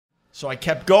So I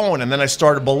kept going, and then I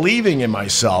started believing in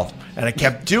myself, and I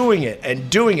kept doing it,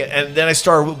 and then I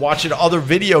started watching other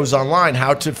videos online,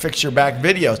 how to fix your back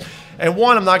videos. And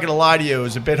one, I'm not going to lie to you, it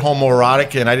was a bit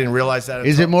homoerotic, and I didn't realize that.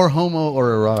 Is it more homo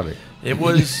or erotic? It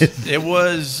was.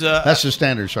 That's the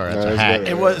standard. Sorry, that's a hack.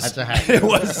 That's a hack. It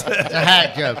was. It's a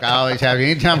hack joke. I always have.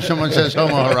 Anytime someone says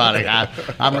homoerotic,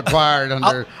 I'm required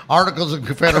under Articles of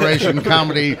Confederation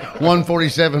Comedy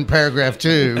 147, paragraph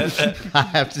 2. I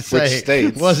have to say,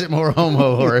 was it more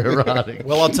homo or erotic?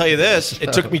 Well, I'll tell you this.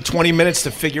 It took me 20 minutes to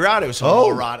figure out it was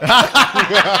homoerotic.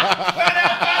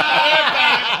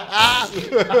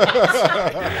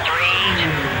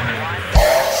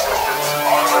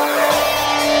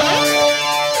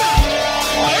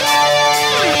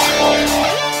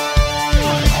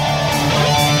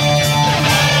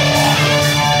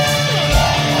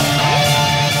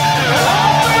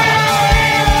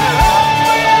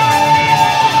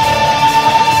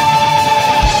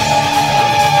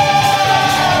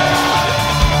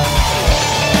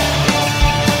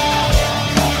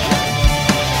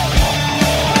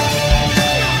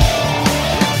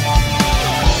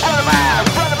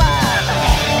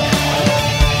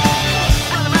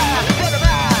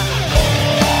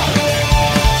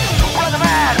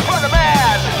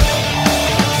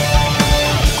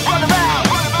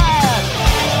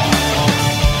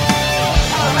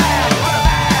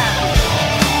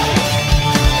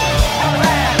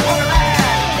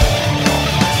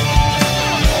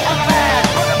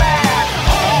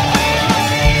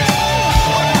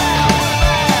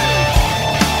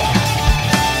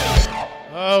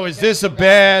 Is this a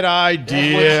bad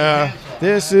idea?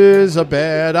 This is a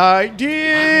bad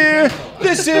idea.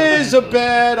 This is a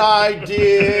bad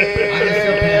idea.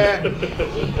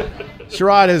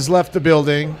 Sherrod has left the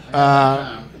building.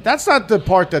 That's not the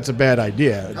part that's a bad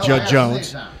idea, Judge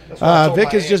Jones.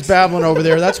 Vic is just babbling over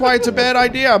there. That's why it's a bad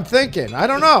idea, I'm thinking. I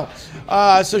don't know.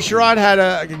 So Sherrod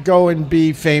had to go and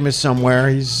be famous somewhere.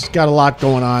 He's got a lot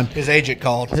going on. His agent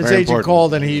called. His agent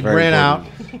called, and he ran out.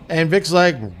 And Vic's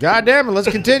like, God damn it, let's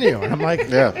continue. And I'm like,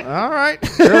 all right.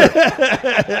 Sure.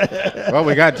 Well,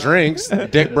 we got drinks.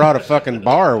 Dick brought a fucking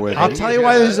bar with him. I'll tell you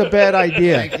why this is a bad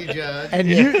idea. Thank you, Judge. And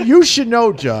you should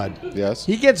know, Judd. Yes.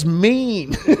 He gets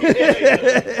mean.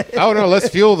 Oh, no, let's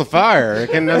fuel the fire.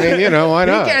 Why not?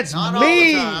 He gets Not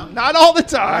mean. all the time. Not all the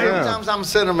time. Sometimes I'm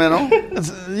sentimental.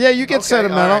 Yeah, you get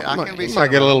sentimental. All right, I can be You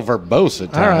might get a little verbose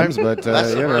at times, but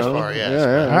That's the worst part,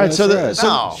 yes. All right, so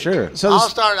No. So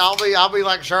I'll be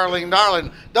like Charlene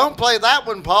Darling. Don't play that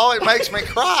one, Paul. It makes me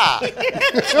cry.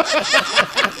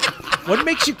 what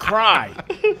makes you cry?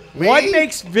 Me? What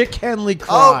makes Vic Henley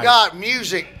cry? Oh God,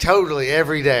 music totally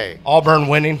every day. Auburn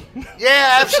winning.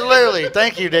 Yeah, absolutely.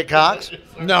 Thank you, Dick Cox.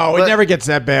 No, it never gets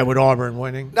that bad with Auburn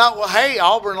winning. No, well, hey,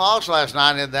 Auburn lost last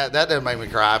night, and that doesn't make me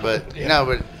cry. But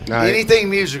No, anything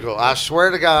musical, I swear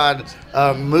to God,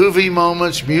 movie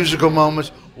moments, musical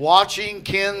moments, watching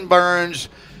Ken Burns'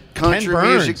 country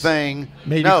music thing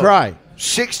made you cry.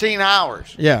 16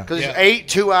 hours. Yeah. Because it's 8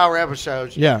 2-hour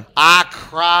episodes. Yeah. I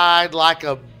cried like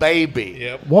a baby.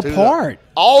 Yep. What part?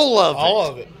 All of it. All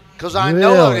of it. Because I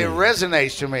know Really? it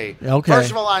resonates to me. Okay.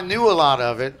 First of all, I knew a lot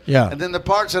of it. Yeah. And then the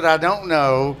parts that I don't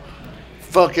know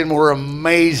fucking were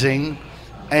amazing.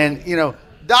 And,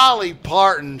 Dolly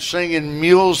Parton singing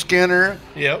Mule Skinner.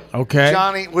 Yep. Okay.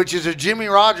 Johnny, which is a Jimmy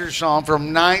Rogers song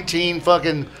from 19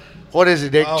 fucking, what is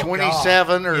it, Dick? Oh,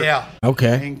 27 God. or Yeah.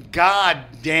 Okay. and God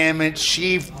damn it,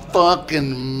 she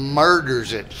fucking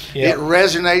murders it. Yep. It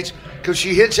resonates because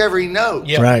she hits every note.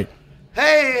 Yep. Right.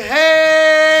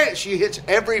 Hey, she hits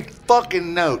every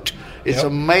fucking note. It's Yep.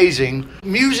 amazing.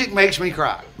 Music makes me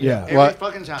cry. Yeah. Every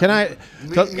fucking time. Can I-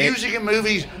 Music and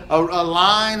movies, a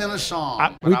line and a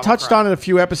song. We touched on it a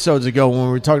few episodes ago when we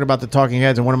were talking about the Talking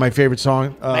Heads, and one of my favorite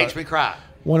songs. Makes me cry.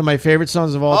 One of my favorite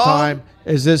songs of all Oh. time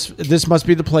is This Must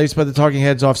Be the Place by the Talking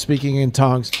Heads off Speaking in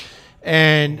Tongues.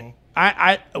 And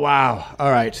I wow.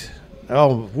 All right.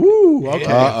 Oh, woo. Okay.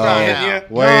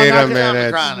 Wait No, a I'm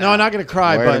minute. crying No, I'm not going to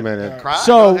cry, Wait but a minute. Cry?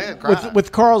 so Go ahead, cry.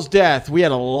 with Carl's death, we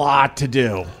had a lot to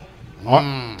do.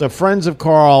 The friends of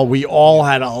Carl, we all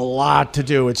had a lot to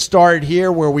do. It started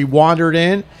here where we wandered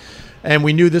in, and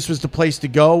we knew this was the place to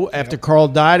go after Carl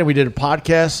died, and we did a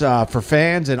podcast for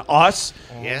fans and us.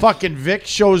 Yes. Fucking Vic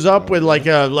shows up with like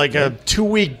a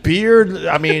 2-week beard.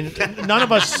 I mean, none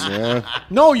of us.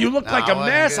 No, you looked like I a wasn't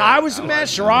mess. good. I was a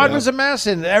mess. Sherrod was a mess,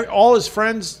 and all his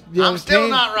friends. I'm still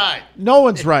came. not right. No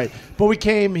one's right. But we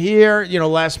came here,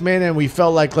 last minute, and we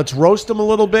felt like let's roast them a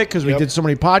little bit because we did so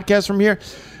many podcasts from here.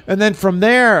 And then from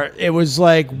there, it was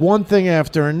like one thing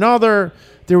after another.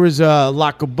 There was a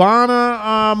La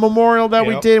Cubana memorial that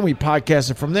we did. And we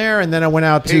podcasted from there. And then I went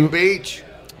out to Pig Beach.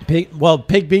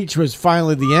 Pig Beach was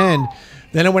finally the end.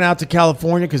 Then I went out to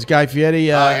California because Guy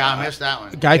Fieri. I missed that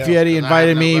one. Guy Fieri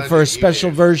invited me for a special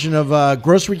version of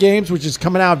Grocery Games, which is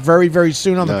coming out very, very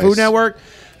soon on the Food Network.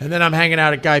 And then I'm hanging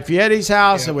out at Guy Fieri's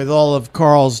house and with all of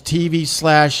Carl's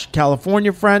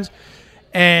TV/California friends.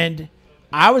 And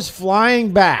I was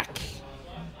flying back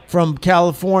from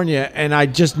California, and I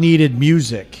just needed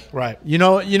music. Right. You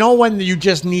know when you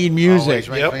just need music. Always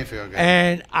makes me feel good.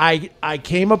 And I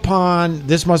came upon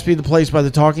This Must Be the Place by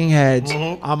the Talking Heads.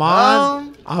 Mm-hmm.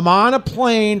 I'm on a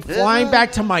plane flying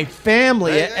back to my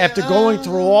family after going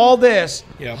through all this.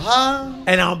 Yeah.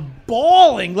 And I'm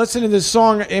bawling listening to this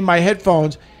song in my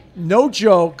headphones. No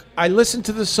joke. I listened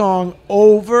to the song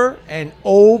over and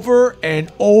over and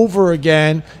over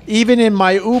again, even in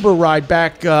my Uber ride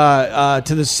back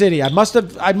to the city. I must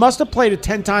have played it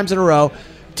 10 times in a row.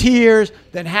 Tears,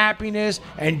 then happiness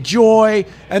and joy,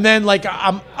 and then like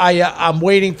I'm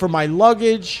waiting for my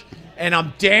luggage, and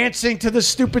I'm dancing to the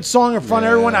stupid song in front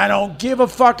of everyone. I don't give a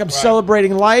fuck. I'm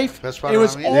celebrating life. That's right. It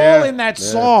was all in that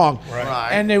song. Right.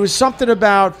 And there was something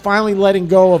about finally letting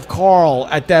go of Carl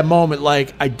at that moment.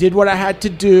 Like, I did what I had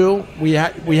to do. We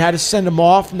had to send him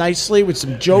off nicely with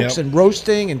some jokes and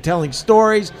roasting and telling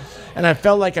stories. And I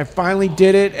felt like I finally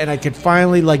did it, and I could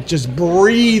finally like just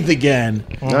breathe again.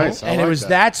 Nice. And it was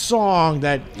that song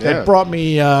that brought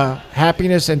me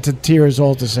happiness and to tears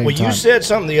all at the same time. Well, you said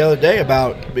something the other day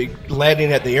about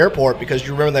landing at the airport because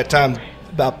you remember that time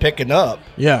about picking up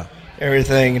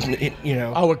everything, you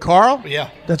know. Oh, with Carl? Yeah.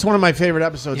 That's one of my favorite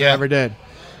episodes I ever did.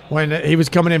 When he was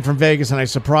coming in from Vegas and I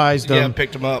surprised him. Yeah,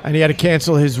 picked him up. And he had to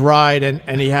cancel his ride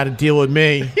and he had to deal with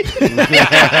me.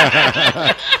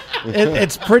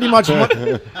 It's pretty much.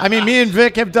 I mean, me and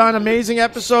Vic have done amazing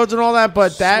episodes and all that,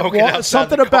 but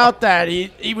something about that.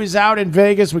 He was out in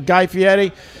Vegas with Guy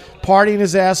Fieri, partying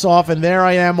his ass off, and there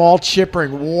I am, all chipper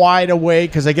and wide awake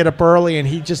because I get up early, and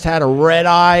he just had a red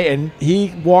eye, and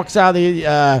he walks out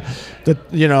off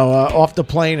the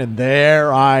plane, and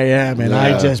there I am, and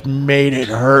I just made it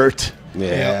hurt.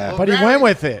 Yeah. Well, but he went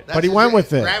with it.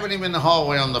 Grabbing him in the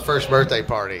hallway on the first birthday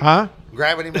party. Huh?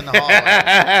 Grabbing him in the hallway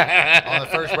on the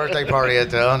first birthday party at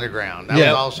the Underground. That was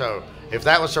also, if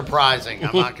that was surprising,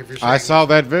 I'm not confused. I saw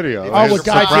that video. With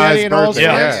Guy Fieri and all.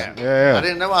 Yeah. I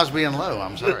didn't know I was being low.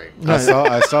 I'm sorry. I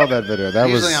saw that video. That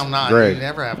Usually was I'm not. great. You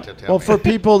never have to tell Well, me. for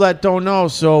people that don't know,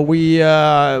 so we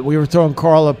were throwing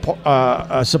Carl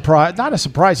a surprise. Not a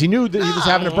surprise. He knew that he was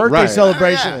having a birthday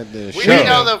celebration. We didn't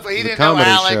know he didn't know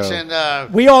Alex show.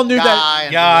 And we all knew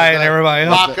Guy and everybody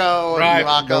else. Rocco.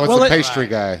 That was the pastry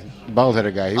guy,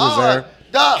 bald-headed guy. He was there.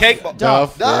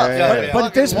 Duff. But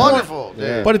at this wonderful.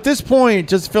 Point, but at this point,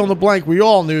 just fill in the blank, we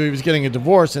all knew he was getting a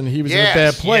divorce and he was in a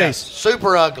bad place. Yes.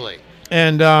 Super ugly.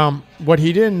 And what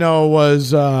he didn't know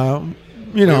was,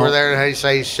 We were there to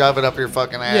say, shove it up your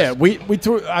fucking ass. Yeah, we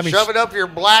threw. I mean, shove it up your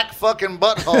black fucking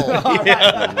butthole.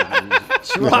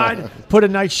 Tried, put a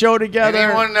nice show together.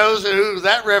 Anyone knows who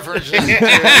that reference is?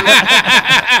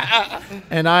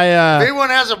 And I. If anyone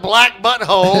has a black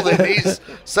butthole that needs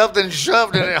something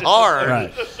shoved in it hard.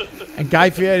 Right. And Guy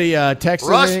Fieri texted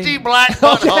Rusty me. black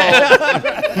butthole.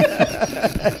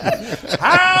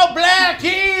 How black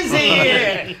is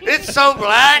it? It's so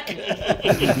black.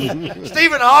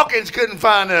 Stephen Hawkins couldn't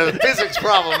find a physics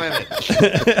problem in it.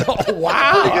 Oh,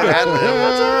 wow. Pretty good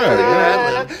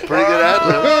ad-lib. Pretty good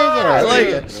ad-lib. I like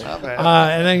it.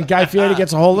 And then Guy Fieri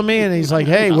gets a hold of me and he's like,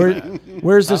 hey,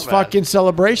 where's this fucking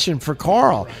celebration for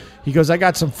Carl? He goes, I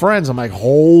got some friends. I'm like,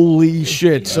 holy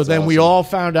shit. So then we all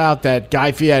found out that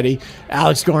Guy Fieri,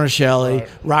 Alex Garnaschelli,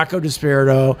 Rocco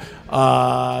DiSpirito,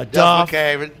 Duff.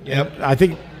 Yep. I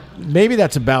think maybe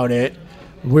that's about it.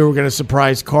 We were going to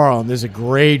surprise Carl, and there's a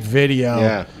great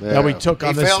video that we took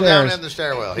on the stairs. He fell down in the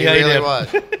stairwell. He really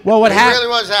was. Well, what happened? He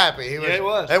really was happy. He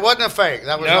was. It wasn't a fake.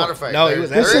 That was not a fake. No,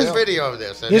 there is video of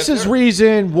this. This is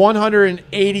reason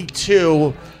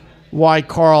 182 why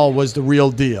Carl was the real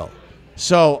deal.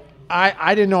 So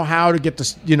I didn't know how to get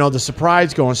the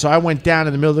surprise going, so I went down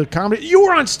in the middle of the comedy. You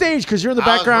were on stage because you're in the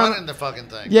background. I was running the fucking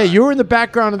thing. Yeah, you were in the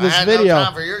background of this video. I had no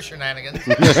time for your shenanigans.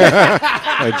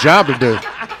 A job to do.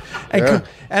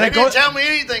 And they didn't tell me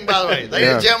anything, by the way. They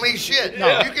didn't tell me shit.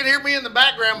 No. You can hear me in the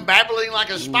background babbling like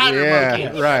a spider monkey.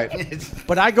 Right.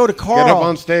 But I go to Carl. Get up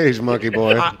on stage, monkey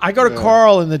boy. I go to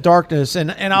Carl in the darkness,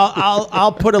 and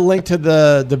I'll put a link to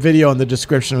the video in the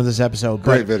description of this episode.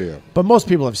 Great video. But most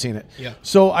people have seen it. Yeah.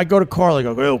 So I go to Carl. I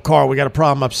go, oh, Carl, we got a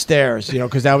problem upstairs,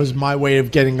 because that was my way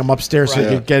of getting him upstairs so he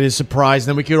could get his surprise, and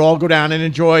then we could all go down and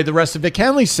enjoy the rest of Vic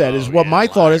Henley's set. Is what my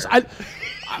thought is.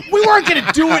 We weren't going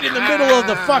to do it in the middle of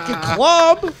the fucking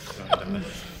club.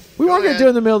 We weren't going to do it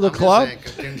in the middle of the club.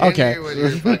 Okay.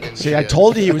 See, I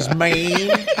told you he was mean.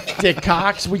 Dick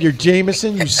Cox with your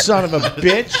Jameson, you son of a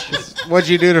bitch. What'd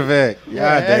you do to Vic?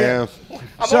 God damn.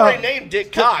 I'm already named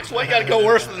Dick Cox. Why you got to go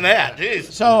worse than that?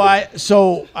 Jeez.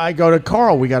 So I go to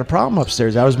Carl. We got a problem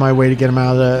upstairs. That was my way to get him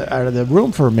out of the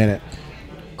room for a minute.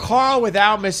 Carl,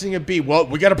 without missing a beat, well,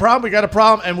 we got a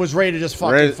problem, and was ready to just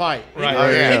fucking fight.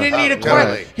 Right. He didn't need a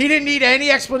question. He didn't need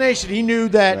any explanation. He knew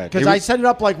that because I set it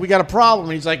up like we got a problem.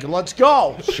 And he's like, let's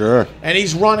go. Sure. And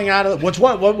he's running out of what's the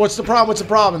problem? What's the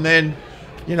problem? And then.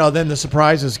 Then the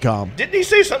surprises come. Didn't he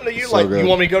say something to you like, you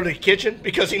want me to go to the kitchen?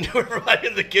 Because he knew everybody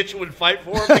in the kitchen would fight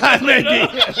for him?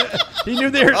 He knew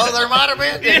there. Oh, there might have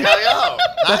been.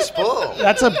 Nice pull.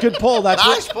 That's a good pull.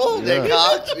 Nice pull, Dick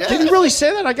Cox. Yeah. Did he really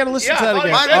say that? I got to listen to that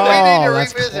again.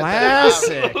 That's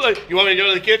classic. You want me to go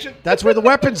to the kitchen? That's where the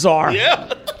weapons are.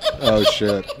 Yeah. Oh,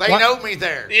 shit. They know me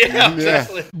there. Yeah,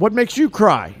 exactly. What makes you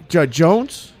cry? Judge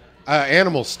Jones?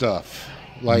 Animal stuff.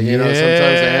 Like, sometimes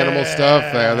the animal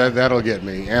stuff, that'll get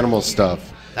me. Animal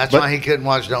stuff. That's why he couldn't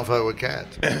watch Don't Fuck with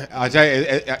Cats. I tell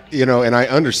you, and I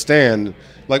understand,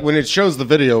 like, when it shows the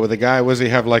video with the guy, he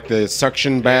have, like, the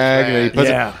suction bag? And he puts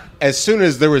it, as soon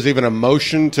as there was even a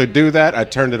motion to do that, I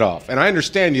turned it off. And I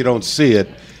understand you don't see it,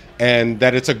 and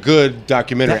that it's a good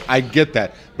documentary. I get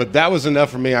that. But that was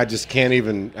enough for me. I just can't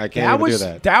even do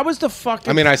that. That was the fucking...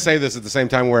 I mean, I say this at the same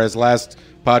time, whereas last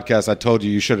podcast I told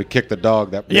you should have kicked the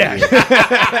dog.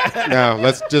 Now,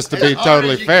 let's just to be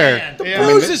totally fair. The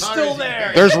bruise is still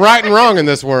there. There's right and wrong in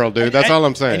this world, dude. That's all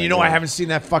I'm saying. And I haven't seen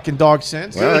that fucking dog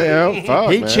since. Well, fuck,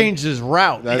 he changed his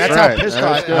route. That's right. how pissed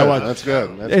I was. That's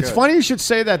good. It's funny you should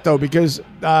say that, though, because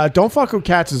Don't Fuck with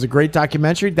Cats is a great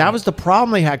documentary. That was the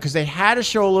problem they had, because they had to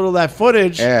show a little of that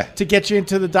footage to get you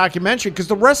into the documentary, because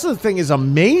the rest of the thing is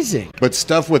amazing. But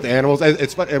stuff with animals,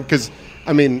 it's fun, because...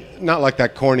 I mean, not like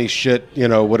that corny shit,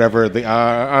 whatever, the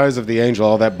Eyes of the Angel,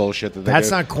 all that bullshit.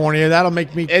 That's not corny. That'll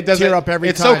make me tear up every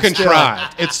time. It's so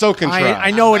contrived. It's so contrived.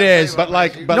 I know it is. But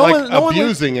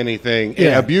abusing anything,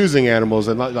 abusing animals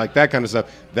and like that kind of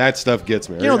stuff, that stuff gets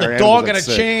me. The dog in a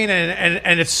chain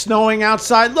and it's snowing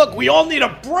outsght. Look, we all need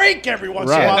a break every once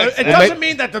in a while. It doesn't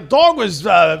mean that the dog was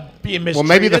being mistreated. Well,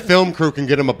 maybe the film crew can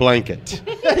get him a blanket.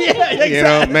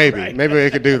 Exactly. Maybe. Right. Maybe they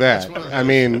could do that. I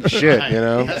mean, shit,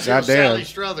 goddamn. Sally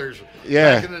Struthers.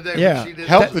 Back in the day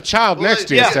help the child next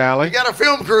to you, Sally. You got a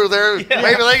film crew there. Yeah.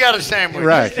 Maybe they got a sandwich.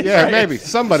 Right. Yeah, maybe.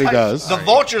 Somebody does. The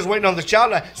vulture's waiting on the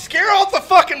child. Scare off the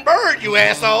fucking bird, you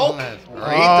asshole.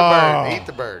 Eat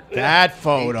the bird. That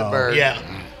photo. Eat the bird. Yeah.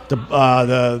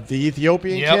 The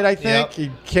Ethiopian kid, I think. He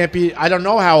can't be. I don't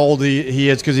know how old he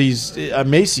is because he's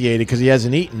emaciated because he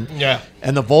hasn't eaten. Yeah.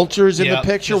 And the vulture's in the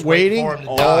picture waiting.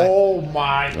 Oh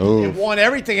my! It won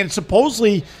everything, and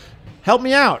supposedly, help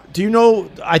me out. Do you know?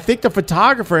 I think the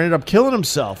photographer ended up killing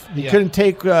himself. He couldn't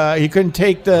take. He couldn't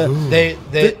take the.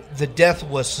 The death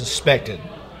was suspected.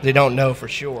 They don't know for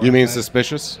sure. You mean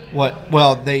suspicious? What?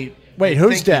 Well, they wait.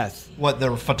 Whose death?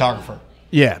 The photographer.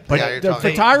 Yeah, but the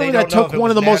photographer that took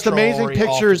one of the most amazing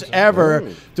pictures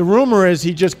ever, the rumor is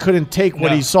he just couldn't take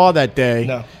what he saw that day.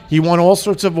 No. He won all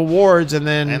sorts of awards and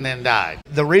then died.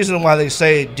 The reason why they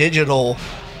say digital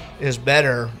is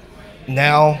better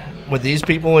now with these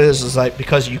people is like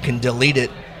because you can delete it.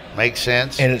 Makes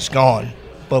sense. And it's gone.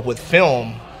 But with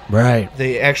film... Right.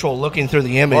 The actual looking through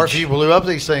the image. Or if you blew up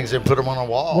these things and put them on a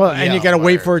wall. Well, and you got to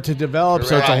wait for it to develop,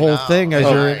 so it's a whole thing. As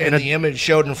you're in the image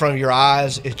showed in front of your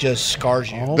eyes, it just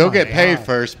scars you. They'll get paid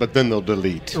first, but then they'll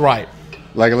delete. Right.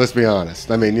 Like, let's be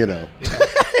honest. I mean, the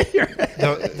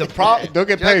problem. They'll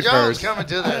get paid first. Coming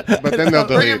to that. But then they'll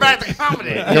delete. Bringing back the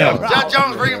comedy. Judge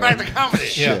Jones bringing back the comedy.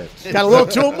 Yeah. Got a little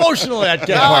too emotional at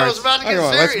that part. I was about to get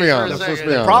serious. Let's be honest.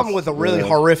 The problem with a really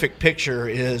horrific picture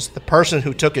is the person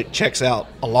who took it checks out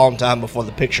a long time before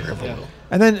the picture.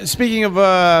 And then speaking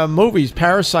of movies,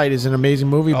 Parasite is an amazing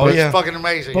movie. It's fucking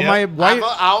amazing. But my wife,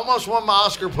 I almost won my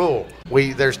Oscar pool.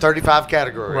 There's 35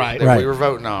 categories that we were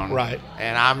voting on. Right.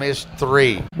 And I missed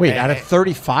 3. Wait, out of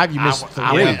 35, you missed 3.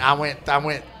 I went.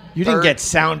 You didn't get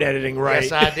sound editing right.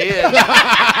 Yes, I did.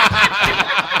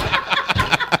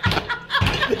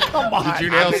 Come on. Did you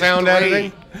nail sound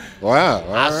editing? Wow.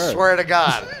 I swear to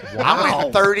God. I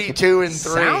went 32 and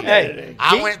 3.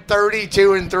 I went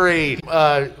 32 and 3.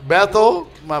 Bethel,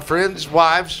 my friend's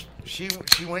wife, she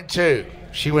went 2.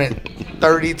 She went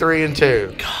 33 and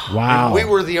 2. Wow. And we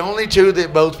were the only 2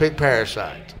 that both picked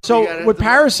Parasite. So with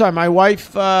Parasite, my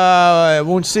wife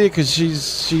won't see it because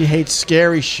she hates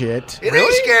scary shit. It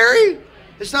ain't scary.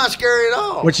 It's not scary at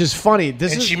all. Which is funny.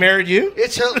 She married you?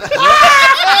 It's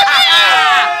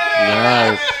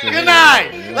Nice. Good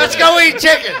night. Let's go eat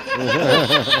chicken.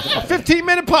 A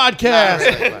 15-minute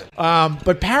podcast.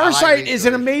 But Parasite is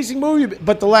an amazing movie.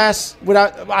 But the last,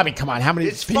 come on, how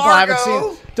many people haven't seen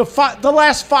it? The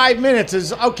last 5 minutes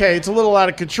is okay. It's a little out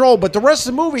of control, but the rest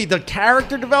of the movie, the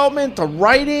character development, the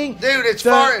writing, dude, it's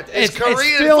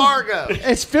Korean Fargo.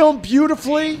 It's filmed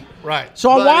beautifully. Right. So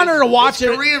I want her to watch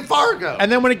it. Korean Fargo.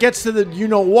 And then when it gets to the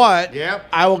you-know-what,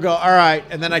 I will go, all right,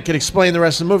 and then I can explain the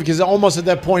rest of the movie, because almost at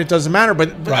that point it doesn't matter.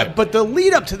 But the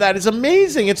lead-up to that is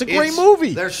amazing. It's a great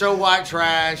movie. They're so white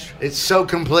trash. It's so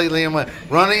completely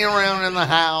running around in the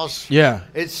house. Yeah.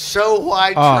 It's so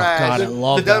white trash. God, I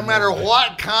love it doesn't matter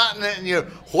what continent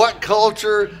and what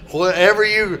culture, whatever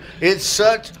it's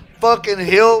such fucking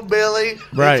hillbilly.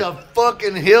 Right. It's a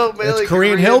fucking hillbilly. It's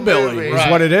Korean hillbilly movie. is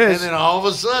what it is. And then all of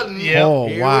a sudden, here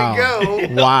we go.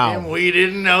 Wow. And we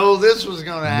didn't know this was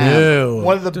going to happen. No.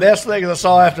 One of the best things I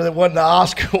saw after they won the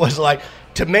Oscar was like,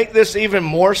 to make this even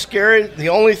more scary, the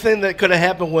only thing that could have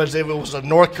happened was if it was a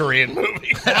North Korean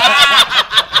movie.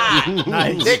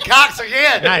 Nice. Dick Cox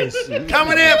again. Nice.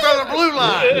 Coming in from the blue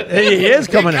line. He is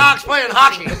coming in. Dick Cox playing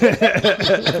hockey.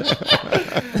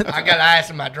 I got ice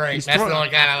in my drink. That's the only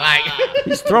kind I like.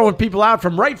 He's throwing people out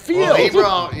from right field. Well, he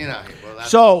brought,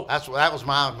 that was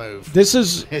my move. This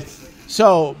is...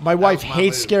 So my wife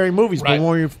hates scary movies, but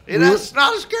it's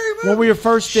not a scary movie. When we were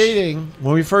first dating,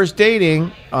 when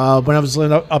I was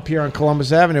living up here on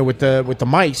Columbus Avenue with the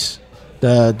mice,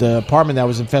 the apartment that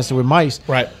was infested with mice.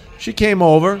 Right. She came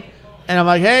over, and I'm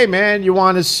like, "Hey, man, you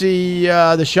want to see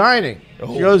The Shining?"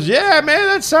 She goes, "Yeah, man,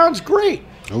 that sounds great."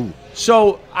 Oh.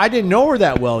 So I didn't know her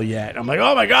that well yet. I'm like,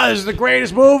 "Oh my God, this is the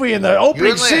greatest movie!" And the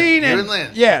opening scene,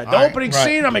 opening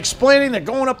scene, I'm explaining they're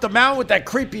going up the mountain with that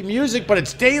creepy music, but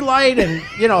it's daylight, and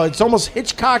it's almost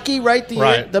Hitchcocky, right?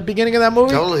 The beginning of that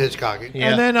movie, totally Hitchcocky. Yeah,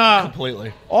 and then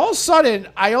completely. All of a sudden,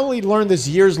 I only learned this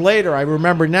years later. I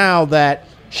remember now that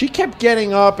she kept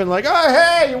getting up and like, "Oh,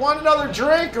 hey, you want another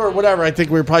drink?" or whatever. I think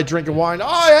we were probably drinking wine.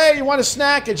 "Oh, hey, you want a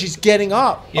snack?" And she's getting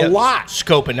up a lot.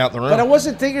 Scoping out the room. But I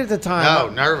wasn't thinking at the time. No,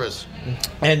 nervous.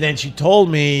 And then she told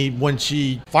me when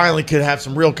she finally could have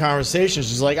some real conversations,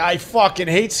 she's like, "I fucking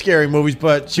hate scary movies,"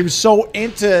 but she was so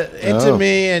into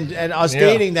me and us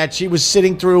dating that she was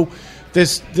sitting through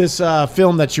this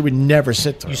film that she would never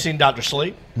sit through. You seen Dr.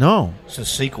 Sleep? No. It's a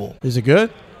sequel. Is it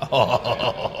good?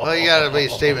 Well, you got to be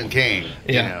Stephen King.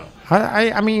 You know.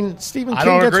 I mean, Stephen King. I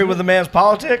don't agree with the man's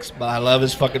politics, but I love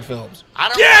his fucking films.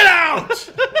 Get out!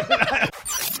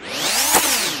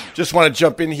 Just want to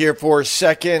jump in here for a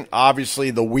second. Obviously,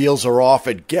 the wheels are off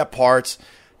at Gephardt.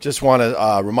 Just want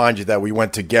to remind you that we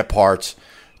went to Gephardt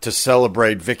to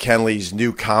celebrate Vic Henley's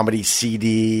new comedy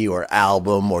CD or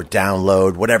album or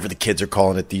download, whatever the kids are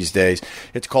calling it these days.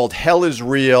 It's called Hell is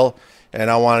Real, and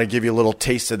I want to give you a little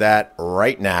taste of that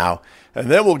right now.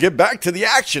 And then we'll get back to the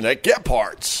action at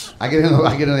Gephardt's. I get in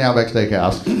the Outback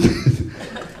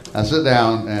Steakhouse. I sit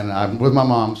down, and I'm with my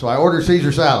mom. So I order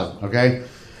Caesar salad, okay?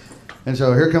 And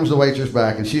so here comes the waitress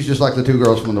back, and she's just like the two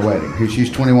girls from the wedding. She's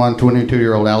 21,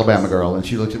 22-year-old Alabama girl, and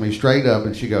she looks at me straight up,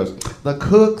 and she goes, "The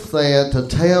cook said to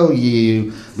tell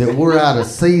you that we're out of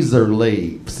Caesar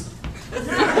leaves."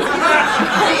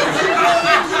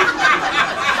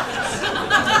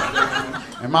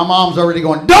 And my mom's already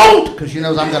going, "Don't!" because she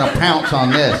knows I'm going to pounce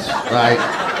on this, right?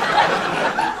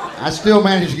 I still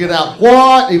managed to get out,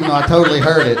 "What?" even though I totally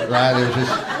heard it, right? It was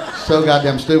just so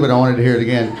goddamn stupid, I wanted to hear it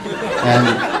again.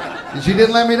 And she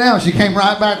didn't let me down. She came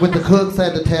right back with, "The cook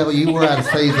said to tell you we're out of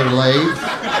Caesar leaves."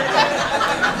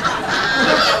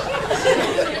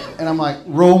 And I'm like,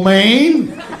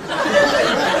 "Romaine?"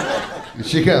 And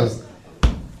she goes,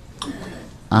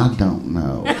 "I don't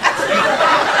know.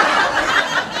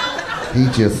 He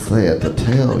just said to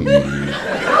tell you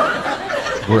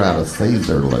we're out of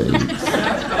Caesar leaves.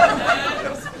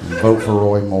 Vote for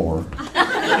Roy Moore."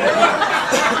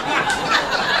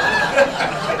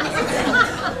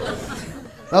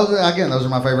 Those are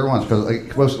my favorite ones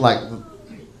because like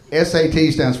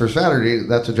SAT stands for Saturday.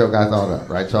 That's a joke I thought of,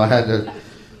 right? So I had to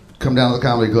come down to the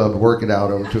comedy club to work it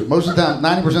out over 2. Most of the time,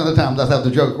 90% of the time, that's how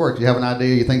the joke works. You have an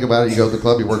idea, you think about it, you go to the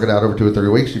club, you work it out over 2 or 3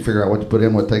 weeks, you figure out what to put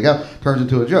in, what to take out, turns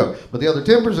into a joke. But the other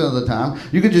 10% of the time,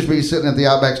 you could just be sitting at the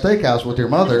Outback Steakhouse with your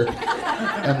mother,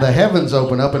 and the heavens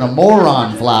open up and a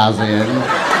moron flies in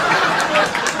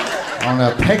on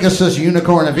a Pegasus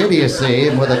unicorn of idiocy,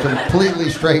 and with a completely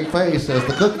straight face says,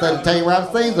 "The cook said to tell you we're out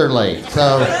of Caesar leaves."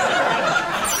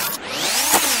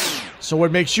 So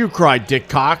what makes you cry, Dick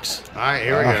Cox? All right,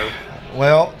 here we go.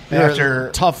 Well, you're after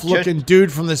a tough-looking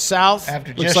dude from the South.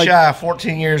 After just shy of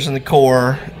 14 years in the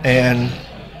Corps and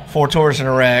 4 tours in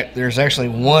Iraq, there's actually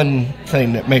one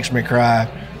thing that makes me cry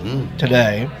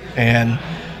today. And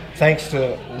thanks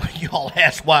to y'all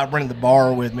asked why I bring the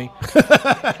bar with me.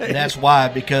 And that's why,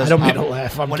 because I don't mean to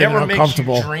laugh. I'm whatever getting makes you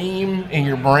uncomfortable. dream in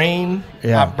your brain,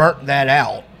 Yeah. I burnt that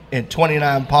out in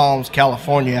 29 Palms,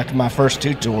 California after my first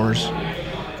 2 tours,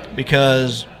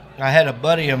 because I had a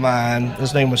buddy of mine,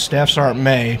 his name was Staff Sergeant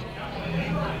May,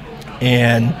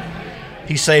 and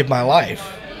he saved my life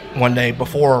one day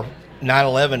before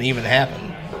 9/11 even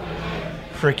happened.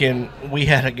 Freaking, we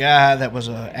had a guy that was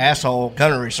an asshole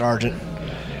gunnery sergeant,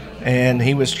 and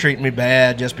he was treating me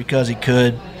bad just because he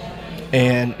could,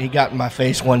 and he got in my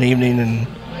face one evening, and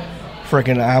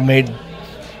freaking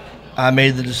I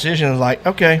made the decision, like,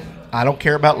 okay, I don't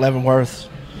care about Leavenworth.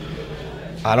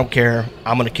 I don't care.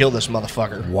 I'm going to kill this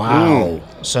motherfucker. Wow.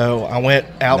 So I went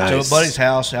out to a buddy's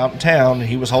house out in town, and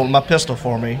he was holding my pistol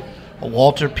for me, a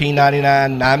Walter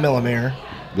P99 9mm.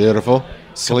 Beautiful.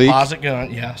 Sleek. Composite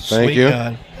gun, yeah. Thank Sweet you.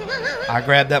 gun. I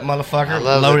grabbed that motherfucker, I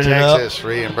love loaded the it up, Texas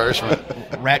reimbursement.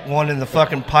 racked one in the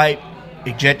fucking pipe,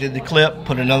 ejected the clip,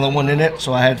 put another one in it,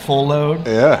 so I had full load.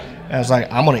 Yeah. I was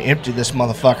like, I'm going to empty this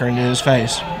motherfucker into his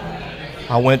face.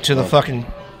 I went to the fucking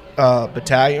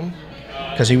battalion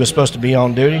because he was supposed to be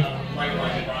on duty.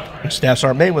 And Staff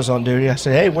Sergeant May was on duty. I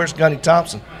said, hey, where's Gunny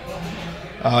Thompson?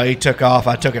 He took off.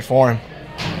 I took it for him.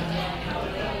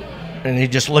 And he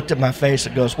just looked at my face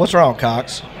and goes, what's wrong,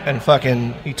 Cox? And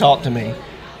fucking, he talked to me.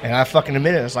 And I fucking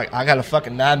admitted, it's like, I got a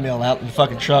fucking 9mm out in the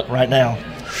fucking truck right now.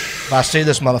 If I see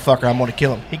this motherfucker, I'm going to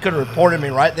kill him. He could have reported me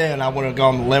right then, and I would have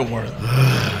gone to Leavenworth.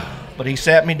 But he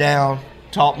sat me down,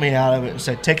 talked me out of it, and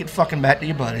said, take it fucking back to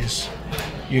your buddies.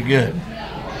 You're good.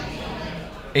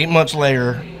 8 months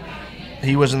later,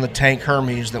 he was in the tank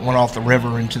Hermes that went off the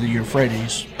river into the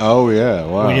Euphrates. Oh, yeah.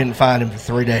 Wow. We didn't find him for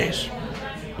 3 days.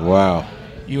 Wow.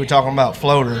 You were talking about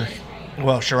floater.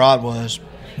 Well, Sherrod was.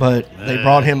 But they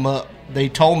brought him up. They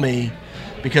told me,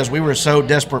 because we were so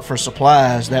desperate for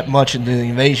supplies that much into the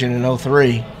invasion in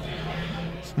 03,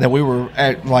 that we were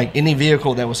at, like, any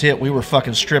vehicle that was hit, we were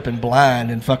fucking stripping blind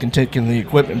and fucking taking the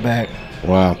equipment back.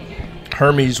 Wow.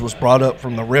 Hermes was brought up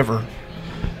from the river,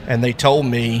 and they told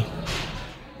me,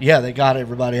 yeah, they got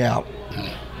everybody out.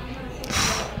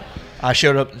 I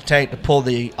showed up to the tank to pull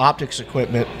the optics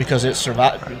equipment because it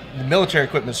survived. The military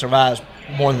equipment survives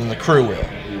more than the crew will.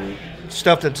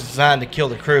 Stuff that's designed to kill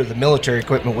the crew, the military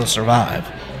equipment will survive.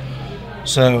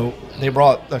 So they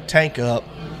brought the tank up,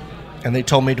 and they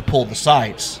told me to pull the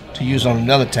sights to use on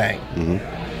another tank.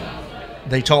 Mm-hmm.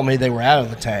 They told me they were out of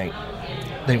the tank.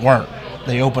 They weren't.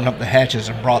 They opened up the hatches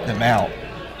and brought them out.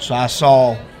 So I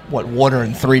saw what water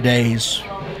in 3 days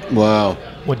Wow.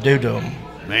 would do to them.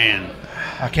 Man.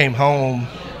 I came home,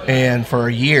 and for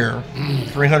a year,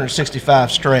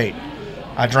 365 straight,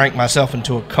 I drank myself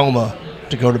into a coma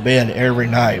to go to bed every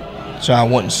night so I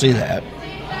wouldn't see that.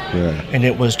 Yeah. And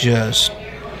it was just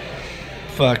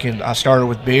fucking, I started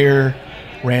with beer,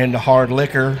 ran to hard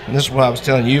liquor, and this is what I was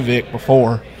telling you, Vic,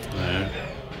 before.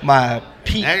 My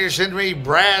peak, Now you're sending me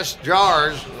brass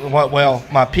jars. well,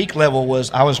 my peak level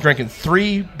was I was drinking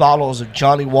 3 bottles of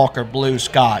Johnny Walker Blue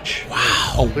Scotch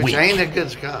a Which week. ain't a good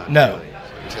Scotch. No.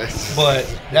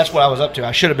 But that's what I was up to.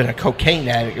 I should have been a cocaine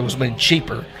addict. It would have been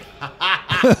cheaper.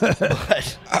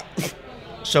 But,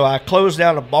 so I closed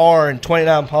down a bar in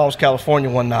 29 Palms, California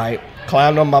one night,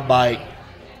 climbed on my bike,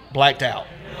 blacked out.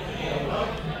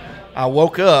 I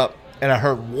woke up and I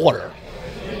heard water.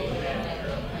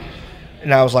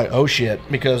 And I was like, oh shit,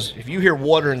 because if you hear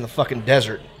water in the fucking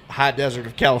desert, high desert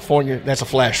of California, that's a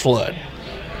flash flood.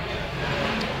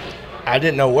 I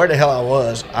didn't know where the hell I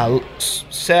was. I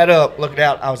sat up, looked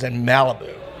out. I was in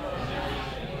Malibu.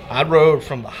 I rode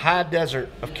from the high desert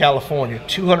of California,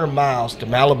 200 miles to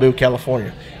Malibu,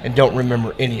 California, and don't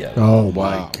remember any of it. Oh,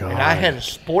 my God. And I had a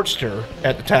Sportster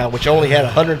at the time, which only had a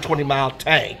 120-mile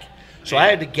tank. So I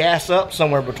had to gas up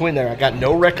somewhere between there. I got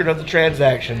no record of the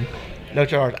transaction, no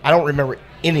charge. I don't remember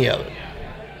any of it.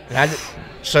 And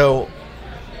so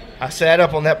I sat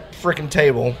up on that freaking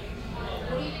table,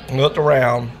 looked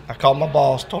around. I called my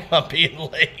boss, told him I'm being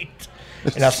late.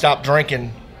 And I stopped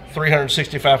drinking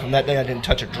 365 from that day. I didn't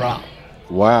touch a drop.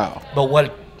 Wow. But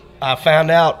what I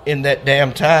found out in that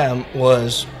damn time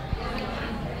was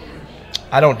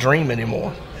I don't dream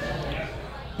anymore.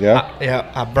 Yeah.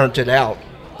 I burnt it out.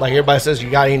 Like everybody says, you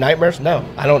got any nightmares? No,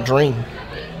 I don't dream.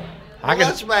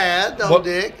 That's bad, though,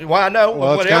 Dick. Well, I know.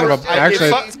 Well, it's whatever.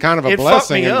 it's kind of a it fucked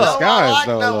blessing me in up. disguise,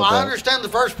 though. a little I bit. understand the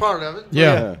first part of it.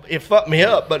 Yeah. It fucked me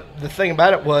up. But the thing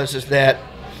about it is that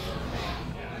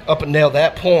up until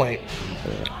that point,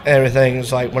 everything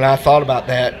is like when I thought about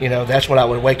that, that's what I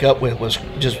would wake up with was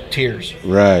just tears.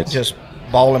 Right. Just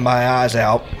bawling my eyes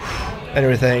out and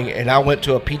everything. And I went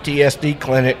to a PTSD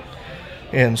clinic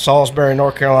in Salisbury,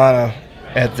 North Carolina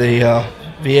at the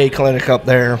VA clinic up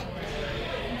there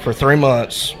for 3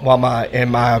 months while my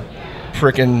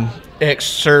freaking ex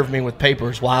served me with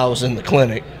papers while I was in the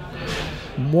clinic.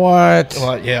 What?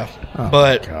 Well, yeah. Oh,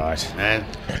 but God, Man,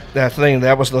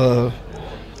 that was the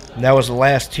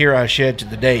last tear I shed to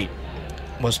the date,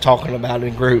 was talking about it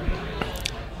in group.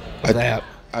 I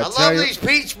love these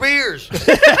peach beers.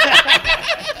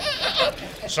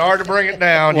 Sorry to bring it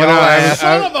down. Well, y'all no, ass.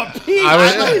 son of a peach. I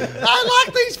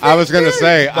like these peach I was going to beers,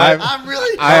 say, but I'm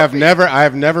really I have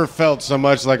happy. never felt so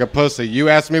much like a pussy. You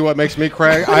asked me what makes me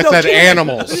cry. I said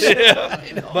animals.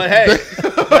 But hey,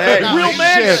 Real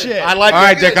man shit. I like All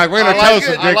right, it. Dick Cox. We're going to I like toast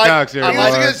it. with Dick I like- Cox here. He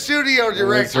was a boy. good studio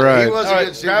director. right. He was All a right,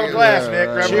 good studio grab a glass, director.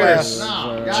 Nick. Grab a Cheers.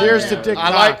 glass. Cheers to Dick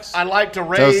Cox. I like to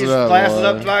Toast raise it up, glasses boy.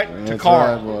 up tonight to That's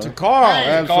Carl. right, boy. To Carl.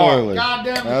 Absolutely.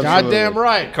 Goddamn, Goddamn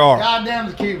right. Carl. goddamn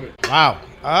the Cuban. Wow.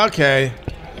 Okay.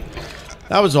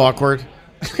 That was awkward.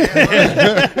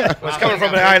 It's coming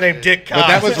from a guy named Dick Cox. But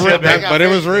that was real. But it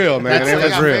was real, man. I It think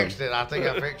was I real. fixed it. I think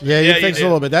I fixed it. Yeah, you Yeah, you fixed it did. a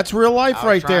little bit. That's real life I was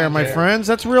right there, trying my to. friends.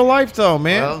 That's real life, though,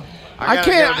 man. Well, I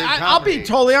gotta can't. go do I'll be comedy.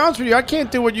 totally honest with you. I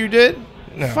can't do what you did.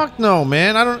 Fuck no,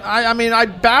 man. I don't. I mean, I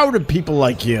bow to people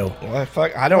like you. Well,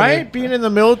 fuck, I don't. Right? Need, Being in the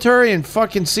military and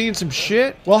fucking seeing some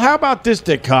shit. Well, how about this,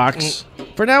 Dick Cox?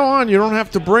 For now on, you don't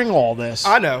have to bring all this.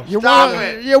 I know. You're Stop one.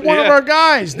 it. You're one of Yeah. our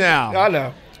guys now. I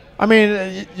know. I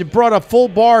mean, you brought a full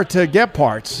bar to Get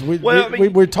Parts. We Well, I mean- we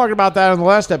were talking about that in the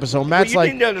last episode. Matt's you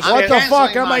like, need to understand- what the I'm fuck?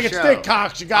 canceling I'm my like, it's show. Dick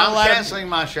Cox. You gotta I'm let him. canceling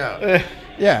my show.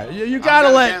 Yeah, you gotta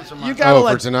gonna let. cancel my You show. gotta Oh, for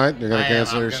let. tonight, you're going I to am.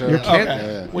 cancel I'm your gonna- show. You're,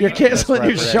 Okay. you're canceling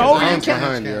your show. Phone's You can't-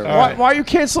 behind you. why are you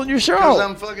canceling your Because show?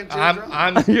 I'm fucking too drunk.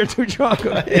 I'm You're too drunk.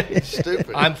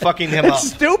 Stupid. I'm fucking him up.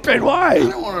 It's stupid. I Why?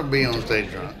 don't want to be on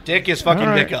stage drunk. Dick is fucking All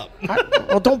right. Dick up.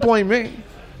 Well, don't blame me.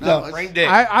 No, it's- Bring Dick.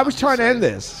 I was trying to end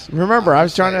this. Remember, I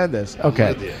was trying to end this. I'm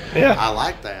Okay. with you. Yeah. I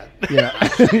like that. Yeah.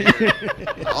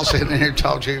 I'll sit in here and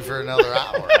talk to you for another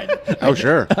hour. Oh,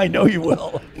 sure. I know you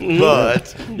will.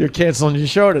 But You're canceling your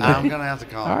show today. I'm going to have to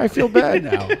call. I feel bad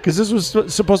now because this was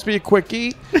supposed to be a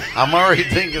quickie. I'm already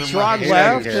thinking of my Shrod head.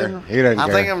 left. Care. And, He doesn't I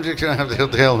care. think I'm just going to have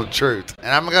to tell the truth.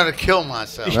 And I'm going to kill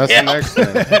myself. That's the next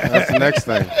thing. That's the next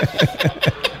thing.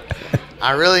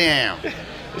 I really am.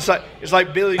 It's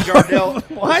like Billy Jardell.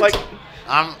 What? It's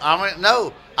like,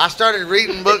 No, I started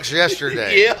reading books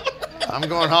yesterday. yeah. I'm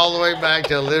going all the way back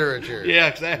to literature. Yeah,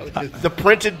 exactly. The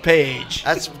printed page.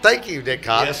 Thank you, Dick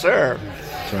Cox. Yes, sir.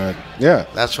 That's right. Yeah.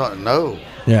 That's what. No.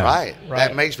 Yeah. Right. Right.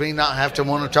 That makes me not have to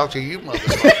want to talk to you,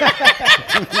 motherfucker.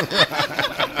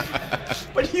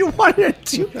 but you wanted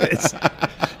to do this.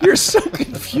 You're so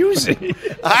confusing.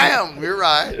 I am. You're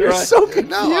right. You're so confusing.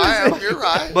 No, I am. You're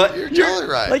right. But you're totally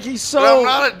right. Like he's so. But I'm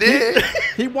not a dick.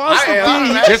 He wants I to am.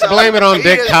 be. That's Just blame it on he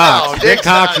Dick is- Cox. no, Dick Dick's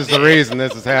Cox not is the dick. reason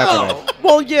this is happening. No,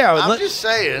 Well, yeah. I'm just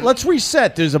saying. Let's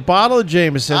reset. There's a bottle of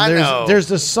Jameson. I know. There's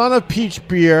the Son of Peach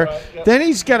beer. Then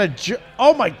he's got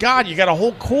oh my God! You got a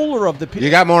whole cooler of the. You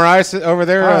got more ice over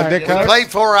there, All right. Dick We Cox? played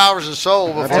 4 Hours of Soul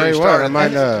I'll before tell we you what, started. I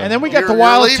might, and then we got You're- the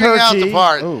Wild you're leaving out Turkey. the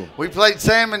part. Ooh. We played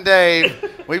Sam and Dave.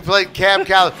 We played Cab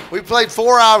Calloway. We played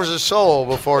 4 Hours of Soul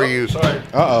before you.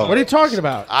 Uh-oh. What are you talking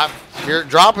about? You're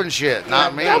dropping shit,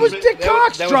 not me. That was Dick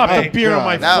Cox that was dropped me. a beer on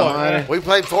my no. foot. We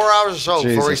played 4 Hours of Soul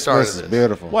before we Jesus, started this is this.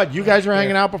 beautiful. What? You guys were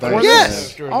hanging out before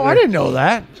Yes. this? Oh, I didn't know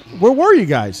that. Where were you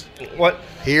guys? What?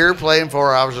 Here playing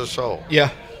 4 Hours of Soul.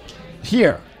 Yeah.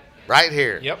 Here. Right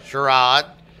here. Yep. Sherrod.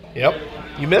 Yep.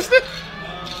 You missed it?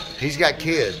 He's got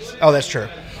kids. Oh, that's true.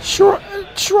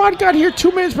 Sherrod got here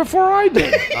 2 minutes before I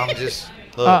did. I'm just.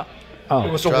 Look, It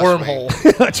was a Trust me.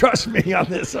 wormhole. Trust me on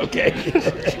this,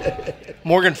 okay?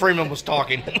 Morgan Freeman was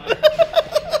talking.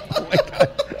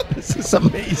 This is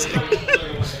amazing.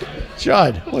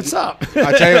 Judd, what's up?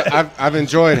 I tell you, I've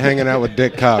enjoyed hanging out with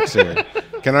Dick Cox here.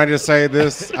 Can I just say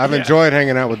this? I've enjoyed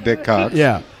hanging out with Dick Cox.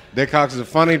 Yeah. Dick Cox is a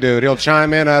funny dude. He'll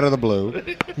chime in out of the blue.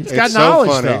 He's got It's knowledge,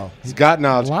 so funny. though. He's got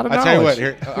knowledge. A lot of I tell you what.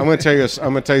 knowledge. Here, I'm going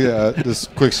to tell you this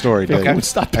quick story, Dave. Okay.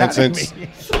 Stop And patting since me.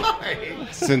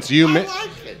 since you I mi- like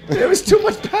it. There was too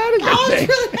much patting, I I was think.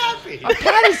 really happy. A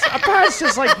pat is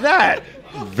just like that.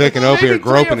 Vic and Opie are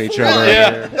groping each other. Yeah.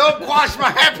 Over here. Don't quash my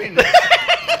happiness.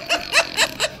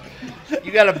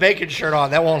 You got a bacon shirt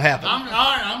on. That won't happen. I'm all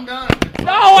right. I'm done.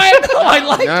 No, I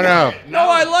like No, it. no. No,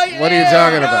 I like it. What are you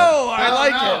talking about? No, I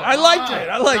like it. I liked it.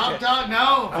 I liked it.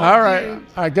 No. All right. All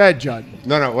right, go ahead, Judd.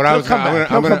 No, no. What I was come back.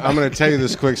 He'll come I'm going to tell you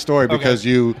this quick story because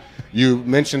you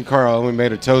mentioned Carl and we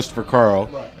made a toast for Carl,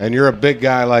 and you're a big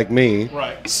guy like me,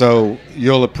 Right. so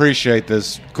you'll appreciate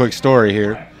this quick story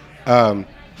here.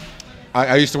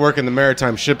 I used to work in the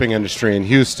maritime shipping industry in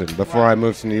Houston before I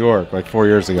moved to New York, like 4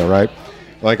 years ago, right?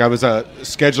 Like I was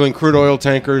scheduling crude oil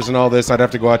tankers and all this. I'd have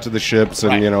to go out to the ships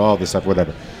and all this stuff,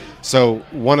 whatever. So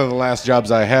one of the last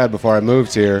jobs I had before I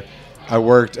moved here, I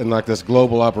worked in like this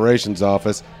global operations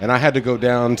office, and I had to go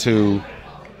down to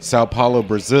Sao Paulo,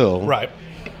 Brazil,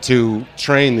 to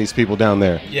train these people down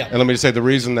there. Yeah. And let me just say the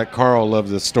reason that Carl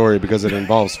loves this story because it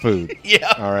involves food.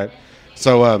 Yeah. All right.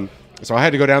 So so I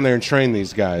had to go down there and train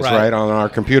these guys, right, on our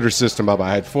computer system.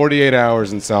 I had 48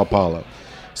 hours in Sao Paulo.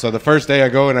 So the first day I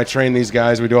go and I train these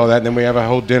guys, we do all that, and then we have a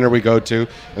whole dinner we go to,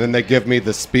 and then they give me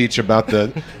the speech about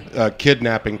the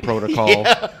kidnapping protocol,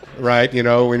 right? You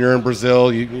know, when you're in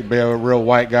Brazil, you be a real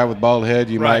white guy with bald head,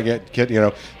 you might get kid. You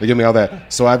know, they give me all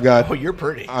that. So I've got. Oh, you're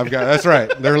pretty. That's right.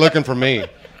 They're looking for me.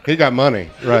 He got money,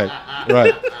 right.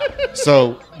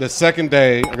 So the second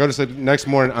day, I go to sleep. Next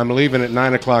morning, I'm leaving at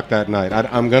 9:00 that night.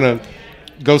 I'm gonna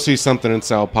go see something in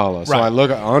Sao Paulo. So I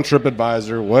look on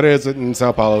TripAdvisor. What is it in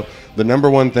Sao Paulo? The number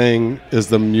one thing is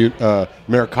the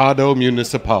Mercado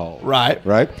Municipal.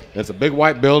 Right. It's a big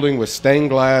white building with stained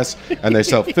glass, and they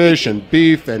sell fish and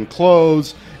beef and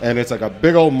clothes, and it's like a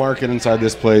big old market inside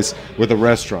this place with a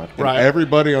restaurant. And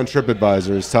everybody on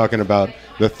TripAdvisor is talking about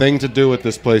the thing to do at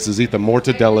this place is eat the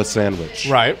mortadella sandwich.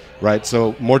 Right.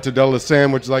 So mortadella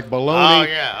sandwich, like bologna.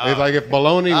 It's like if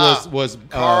bologna was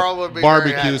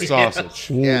barbecue sausage.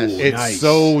 Yes. It's nice.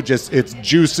 so it's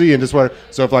juicy and just what.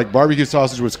 So if like barbecue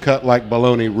sausage was cut like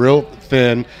bologna, real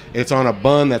thin, it's on a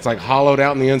bun that's like hollowed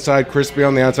out on the inside, crispy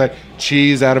on the outside,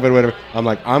 cheese out of it, whatever. I'm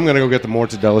like, I'm gonna go get the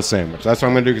mortadella sandwich. That's what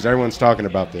I'm gonna do because everyone's talking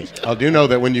about this. I do know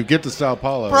that when you get to Sao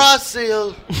Paulo,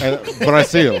 Brazil.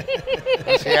 Brazil.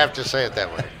 You have to say it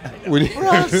that way.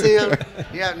 Brazil.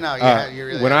 You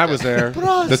really. When I was there,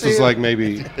 this was like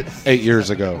maybe 8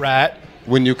 years ago. Right.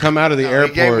 When you come out of the airport,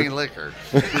 he gave me liquor.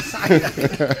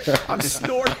 I'm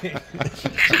snorting.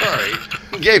 Sorry,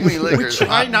 he gave me liquor.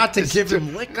 Try not to give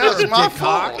him liquor. No, it's my Dick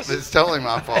fault. Cox. It's totally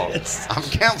my fault. I'm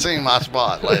canceling my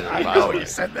spot later. I know you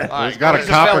said that. All right, he's got a go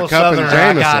ahead. copper cup and Southerner, I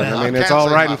got Jameson. it. I mean, I'm it's all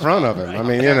canceling right my in front of spot. him. I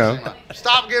mean, you know.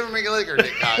 Stop giving me liquor,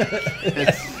 Dick Cox.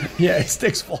 Yeah, it's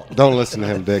Dick's fault. Don't listen to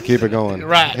him, Dick. Keep it going.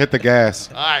 Right. Hit the gas.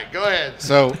 All right, go ahead.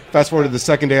 So fast forward to the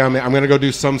second day. I'm going to go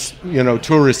do some,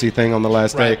 touristy thing on the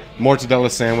last day. Mortadella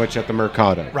sandwich at the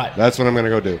Mercado. Right. That's what I'm going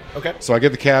to go do. Okay. So I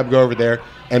get the cab, go over there,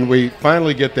 and we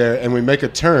finally get there, and we make a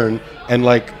turn, and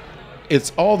like,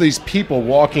 it's all these people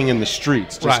walking in the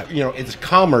streets. Just, it's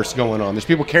commerce going on. There's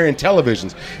people carrying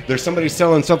televisions. There's somebody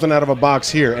selling something out of a box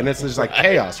here, and it's just like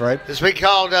chaos, right? This be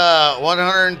called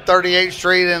 138th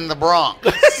Street in the Bronx.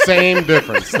 Same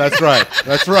difference. That's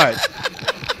right.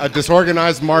 A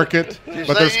disorganized market,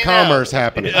 but there's commerce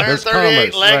happening. There's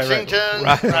commerce. Lexington.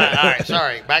 Right. All right.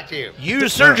 Sorry. Back to you.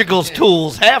 Use surgical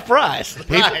tools, half price.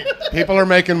 People are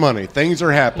making money. Things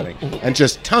are happening. And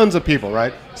just tons of people,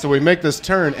 right? So we make this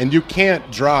turn, and you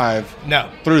can't drive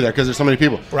through there because there's so many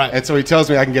people. Right. And so he tells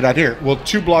me I can get out here. Well,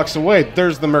 2 blocks away,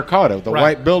 there's the Mercado, the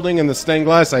white building and the stained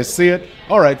glass. I see it.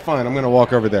 All right, fine. I'm going to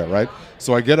walk over there, right?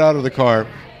 So I get out of the car,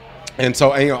 and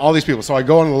so all these people. So I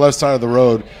go on the left side of the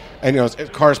road, and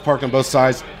cars parked on both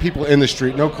sides, people in the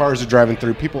street, no cars are driving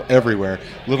through, people everywhere,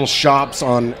 little shops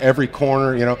on every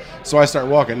corner, So I start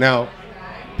walking. Now,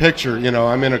 picture,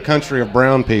 I'm in a country of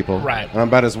brown people. Right. And I'm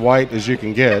about as white as you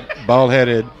can get,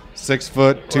 bald-headed, 6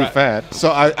 foot, too fat.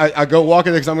 So I go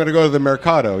walking because I'm going to go to the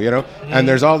Mercado, and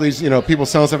there's all these, people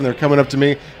selling stuff, and they're coming up to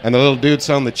me, and the little dude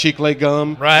selling the chicle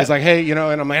gum is like, hey, and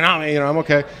I'm like, I'm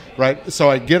okay, right?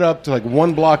 So I get up to like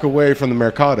 1 block away from the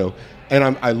Mercado,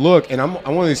 and I look, and I'm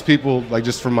one of these people, like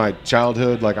just from my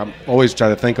childhood, like I'm always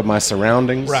trying to think of my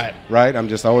surroundings, right? I'm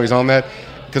just always on that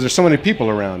because there's so many people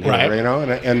around here,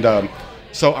 and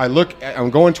so I look, I'm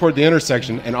going toward the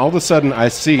intersection, and all of a sudden I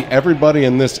see everybody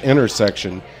in this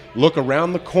intersection look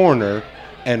around the corner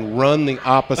and run the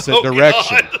opposite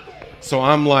direction. God. So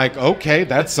I'm like, okay,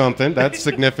 that's something. That's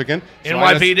significant. So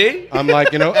NYPD? I'm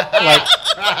like,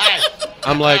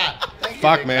 I'm like,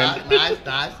 fuck, man. Nice.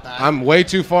 I'm way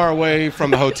too far away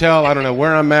from the hotel. I don't know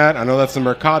where I'm at. I know that's the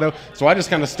Mercado. So I just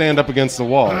kind of stand up against the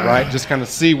wall, right? Just kind of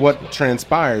see what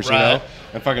transpires,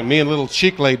 And fucking me and little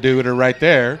chicle dude are right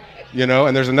there,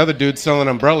 and there's another dude selling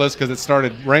umbrellas because it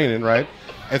started raining, right?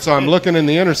 And so I'm looking in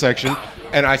the intersection,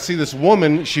 and I see this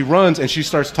woman, she runs, and she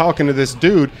starts talking to this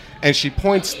dude, and she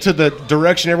points to the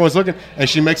direction everyone's looking, and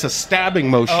she makes a stabbing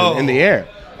motion in the air.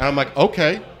 And I'm like,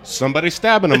 okay, somebody's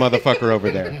stabbing a motherfucker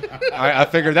over there. I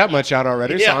figured that much out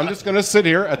already, so I'm just going to sit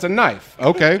here. It's a knife.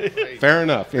 Okay, fair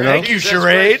enough. Thank you,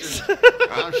 charades.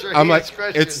 I'm sure I'm like,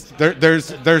 it's,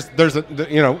 there's a,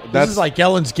 that's. This is like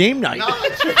Ellen's game night.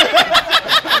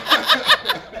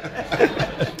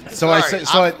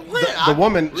 the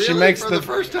woman, really, she makes the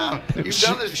first time.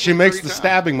 She makes the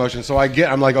stabbing motion. So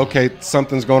I'm like, okay,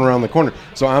 something's going around the corner.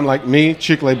 So I'm like, me,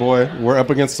 Chicle boy, we're up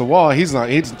against the wall. He's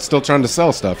still trying to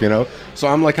sell stuff, you know. So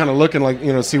I'm like, kind of looking, like,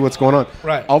 you know, see what's going on.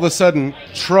 Right. All of a sudden,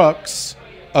 trucks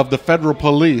of the federal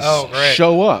police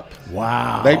show up.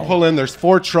 Wow. They pull in. There's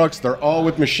 4 trucks. They're all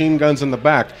with machine guns in the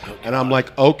back. And I'm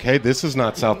like, okay, this is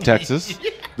not South Texas.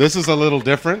 This is a little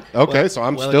different. Okay, so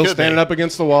I'm still standing up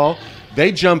against the wall.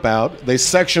 They jump out. They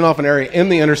section off an area in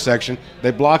the intersection.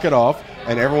 They block it off,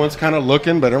 and everyone's kind of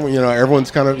looking, but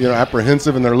everyone's kind of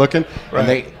apprehensive, and they're looking. Right. And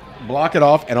they block it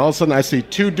off, and all of a sudden I see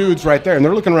 2 dudes right there, and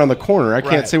they're looking around the corner. I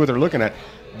can't see what they're looking at.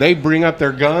 They bring up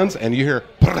their guns, and you hear,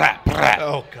 "Prat, prat."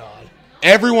 Oh, God.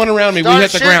 Everyone around me, we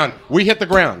hit the ground. We hit the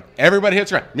ground. Everybody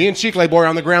hits the ground. Me and Chicle boy are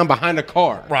on the ground behind a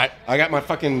car. Right. I got my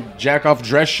fucking jack-off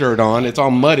dress shirt on. It's all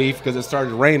muddy because it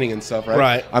started raining and stuff, right?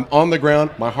 Right. I'm on the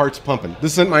ground. My heart's pumping.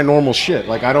 This isn't my normal shit.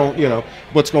 Like, I don't,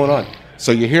 what's going on?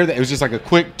 So you hear that. It was just like a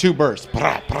quick 2 bursts.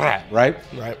 Right?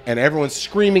 Right. And everyone's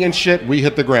screaming and shit. We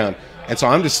hit the ground. And so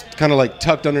I'm just kind of like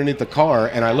tucked underneath the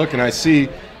car, and I look and I see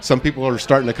some people are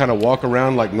starting to kind of walk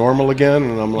around like normal again.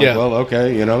 And I'm like, well,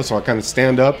 okay, so I kind of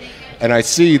stand up. And I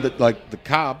see that, like, the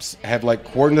cops have, like,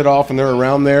 cordoned it off, and they're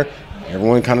around there.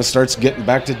 Everyone kind of starts getting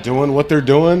back to doing what they're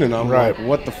doing, and I'm like,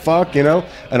 what the fuck, And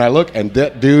I look, and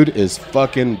that dude is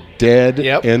fucking dead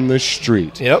in the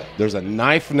street. Yep. There's a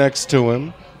knife next to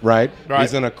him, right?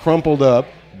 He's in a crumpled up,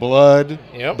 blood,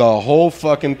 the whole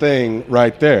fucking thing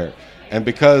right there. And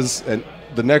because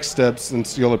the next step,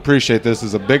 since you'll appreciate this,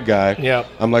 is a big guy,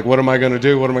 I'm like, what am I going to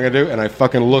do? What am I going to do? And I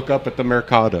fucking look up at the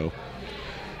Mercado.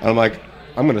 And I'm like,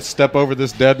 I'm going to step over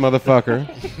this dead motherfucker.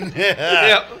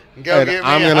 I'm going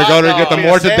to go to get the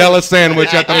mortadella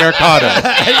sandwich at the Mercado.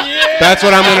 That's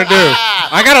what I'm going to do.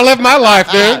 I got to live my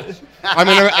life, dude. And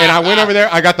I went over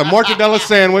there. I got the mortadella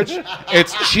sandwich.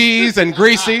 It's cheese and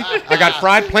greasy. I got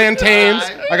fried plantains.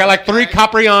 I got like 3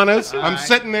 Caprianas. I'm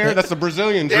sitting there. That's the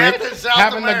Brazilian drink.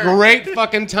 Having the great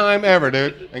fucking time ever,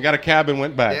 dude. And got a cab and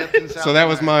went back. So that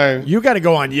was my... You got to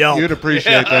go on Yelp. You'd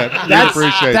appreciate that.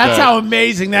 That's how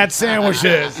amazing that sandwich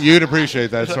is. You'd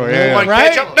appreciate that story. Yeah.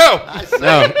 Right?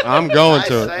 No, I'm going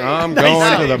to it. I'm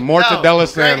going to the mortadella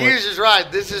sandwich. Greg Hughes is right.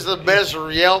 This is the best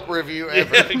Yelp review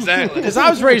ever. Exactly. Because I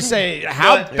was ready to say,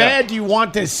 how bad do you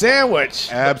want this sandwich?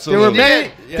 Absolutely.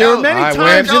 There were many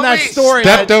times in that story.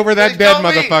 Stepped over that dead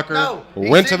motherfucker.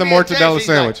 Went to the mortadella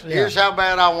sandwich. Like, here's how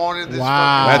bad I wanted this.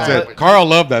 Wow. That's it. Carl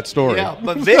loved that story. Yeah,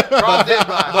 but Vic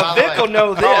will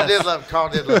know this. Carl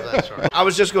did love that story. I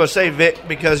was just going to say, Vic,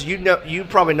 because you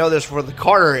probably know this for the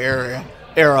Carter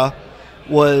era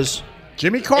was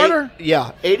Jimmy Carter?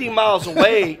 80 miles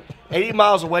away. 80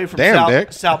 miles away from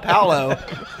Sao Paulo,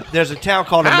 there's a town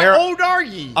called How old are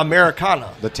you? Americana.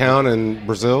 The town in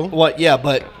Brazil? What? Yeah,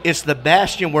 but it's the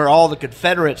bastion where all the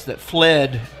Confederates that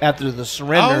fled after the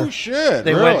surrender. Oh, shit.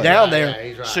 They went down there.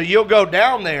 Yeah, right. So you'll go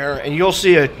down there and you'll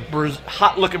see a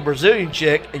hot-looking Brazilian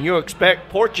chick, and you'll expect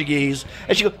Portuguese.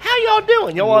 And she goes, "How y'all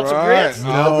doing? Y'all want some grits?"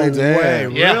 No way.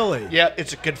 Yeah. Really? Yeah,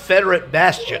 it's a Confederate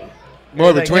bastion.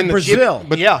 Boy, between Brazil.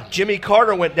 Jimmy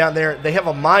Carter went down there. They have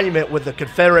a monument with the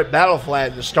Confederate battle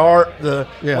flag,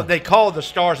 what they call the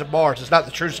Stars and Bars. It's not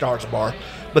the true Stars and Bars,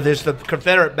 but there's the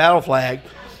Confederate battle flag,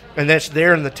 and that's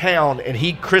there in the town, and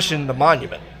he christened the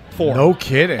monument for No him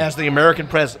kidding. as the American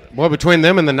president. Boy, between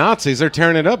them and the Nazis, they're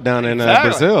tearing it up down in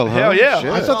Brazil. Huh? Hell yeah.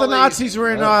 Shit. I thought the Nazis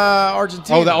were in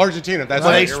Argentina. Oh, the Argentina. That's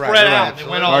Well, right. they You're spread right. out. They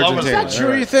went all over. Is that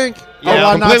true, you think? Yeah. A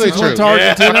lot of Completely Nazis went to true.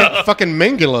 Argentina? Fucking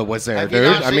Mengele was there, Have you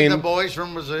dude. not seen the boys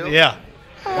from Brazil? Yeah.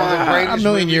 One of the greatest A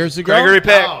million movies. years ago. Gregory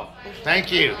Peck. Oh,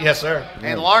 thank you. Yes, sir.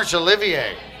 And Laurence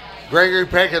Olivier. Gregory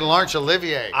Peck and Laurence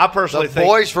Olivier. I personally the think-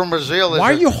 boys from Brazil.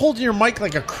 Why are you holding your mic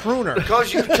like a crooner?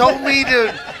 Because you told me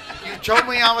to. You told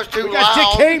me I was too We got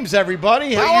loud. Dick Hames,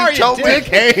 everybody. But How you are you, told me- Dick?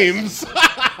 Hames.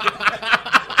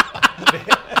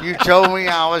 You told me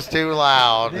I was too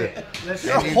loud. You're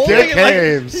you holding Dick it like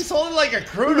Hames. he's holding it like a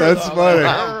crooner. That's though. funny.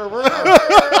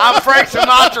 I'm Frank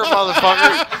Sinatra,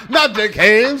 motherfucker. Not Dick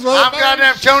Hames. I'm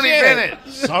goddamn Tony Bennett.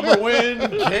 Summer wind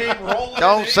came rolling.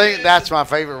 Don't say that's my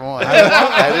favorite one.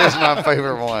 That is my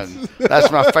favorite one. That's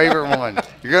my favorite one.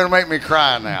 You're gonna make me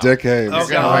cry now. Dick Hames. Oh, You're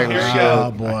gonna make me here we cry. go.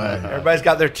 Oh boy. Everybody's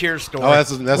got their tears story. Oh, that's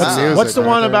the music. What's the right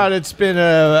one there. about? It's been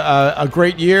a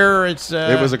great year. It's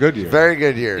It was a good year. Very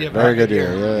good year. Very good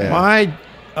year. Yeah. my.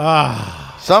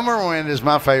 Summer Wind is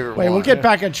my favorite Wait, one. we'll get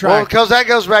back on Well, track. because that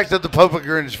goes back to the Pope of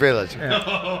Greenwich Village.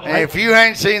 And if you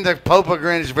ain't seen the Pope of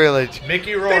Greenwich Village,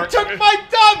 Mickey Rourke. took my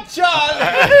dump, Charlie.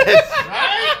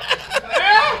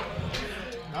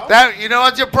 that you know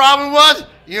what your problem was?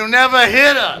 You never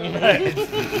hit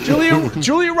her.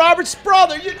 Julia Roberts'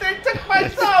 brother. They took my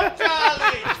dump,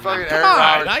 Charlie.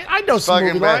 I know some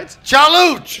movie lines.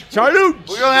 Chaluch. Chaluch.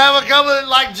 We're gonna have a couple of,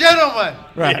 like gentlemen.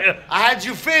 Right. I had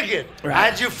you figured. Right. I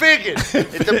had you figured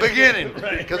at the beginning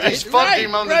because he's fucked Right,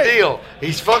 him on the right. deal.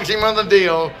 He's fucked him on the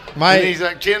deal. My- and he's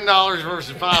like $10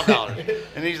 versus $5,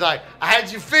 and he's like, "I had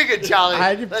you figured, Charlie. I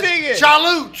had you Let's- figured."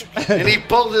 Chaluch." And he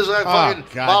pulled his fucking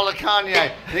God. bottle of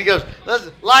cognac, and he goes, "Let's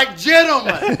like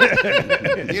gentlemen."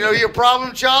 You know your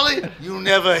problem, Charlie? You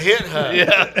never hit her.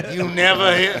 Yeah. You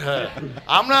never hit her.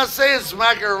 I'm not saying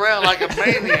smack her around like a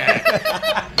maniac.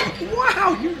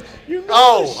 Wow, you know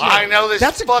Oh, this shit. I know this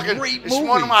That's a fucking. great It's movie.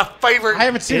 one of my favorite. I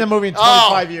haven't seen the movie in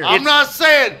 25 years. I'm not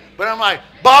saying, but I'm like,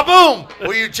 Ba-boom!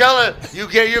 Will you tell her you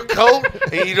get your coat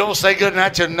and you don't say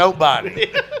goodnight to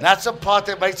nobody? That's the part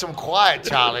that makes them quiet,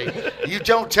 Charlie. You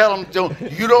don't tell them.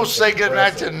 You don't say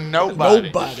goodnight to nobody.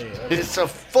 Nobody. It's the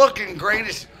fucking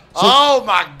greatest. Oh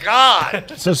my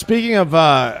God! So speaking of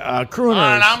crooners, All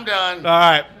right, I'm done. All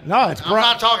right. no, it's I'm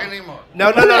not talking anymore. No.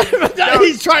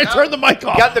 He's trying to turn the mic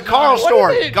off. Got the Carl What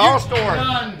story. is it? Carl You-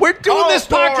 story. We're doing Carl this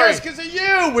story. podcast because of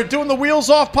you. We're doing the Wheels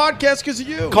Off podcast because of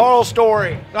you. Carl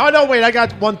story. Oh, no, wait, I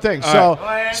got one thing. So,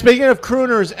 right. speaking of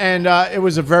crooners, and it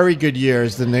was a very good year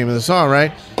is the name of the song,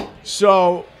 right?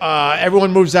 So,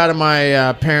 everyone moves out of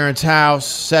my parents' house,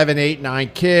 7, 8, 9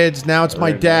 kids. Now it's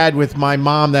my dad with my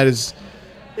mom that is,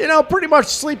 pretty much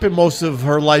sleeping most of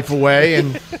her life away.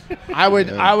 And I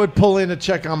would pull in to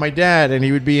check on my dad, and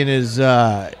he would be in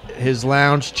his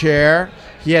lounge chair.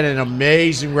 He had an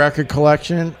amazing record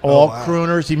collection, all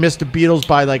crooners. He missed the Beatles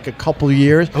by like a couple of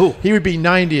years. Ooh. He would be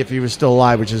 90 if he was still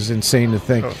alive, which is insane to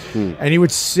think. And he would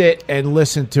sit and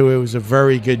listen to it. It was a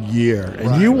very good year.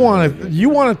 And you want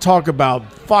to talk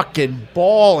about fucking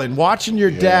balling, watching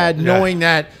your dad, knowing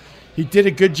that he did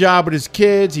a good job with his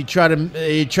kids. He tried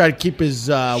to keep his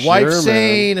wife man.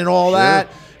 sane and all that.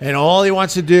 And all he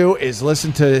wants to do is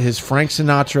listen to his Frank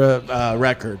Sinatra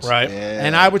records. Right.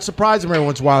 And I would surprise him every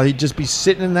once in a while. He'd just be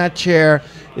sitting in that chair.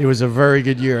 It was a very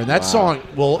good year. And that song,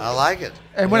 I like it.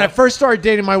 and when I first started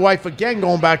dating my wife, again,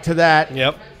 going back to that,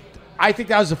 Yep. I think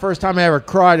that was the first time I ever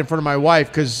cried in front of my wife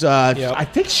because I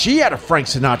think she had a Frank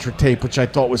Sinatra tape, which I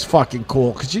thought was fucking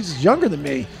cool because she's younger than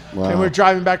me. Wow. And we were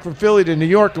driving back from Philly to New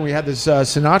York, and we had this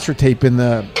Sinatra tape in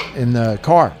the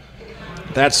car.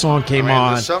 That song came The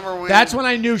on. Summer Wind. That's when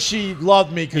I knew she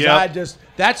loved me because Yep.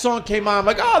 that song came on. I'm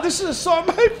like, oh, this is a song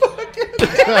I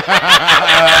fucking.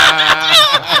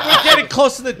 We're getting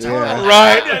close to the tunnel,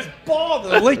 Right. I just bawled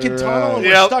the Lincoln Tunnel, and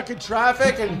we're Yep. stuck in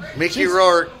traffic, and Mickey she's-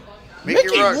 Rourke. Mickey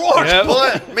Rourke.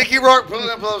 Yep. Mickey Rourke pulling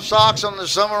up those socks on the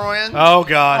summer wind. Oh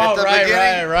God. Oh, At the right,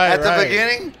 beginning. right, At the right.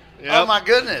 beginning. Yep. Oh my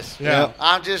goodness. Yeah.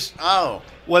 I'm just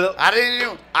Well, I didn't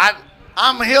even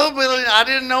I'm a hillbilly. I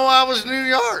didn't know I was New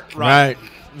York. Right.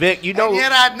 Vic, you know. And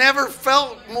yet I'd never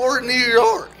felt more New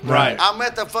York. Right. I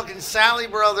met the fucking Sally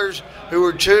brothers who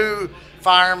were 2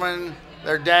 firemen.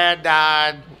 Their dad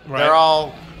died. Right. They're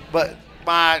all but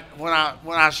when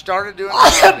I started doing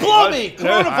Blow me!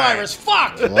 Coronavirus!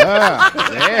 Fuck! Wow.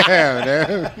 Damn,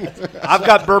 dude. I've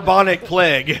got bubonic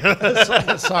plague.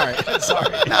 Sorry.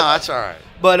 No, that's all right.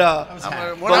 But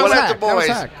When I met the That was boys,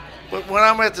 hack. when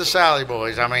I met the Sally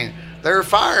boys, I mean, they're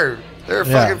fucking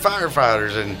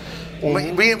firefighters, and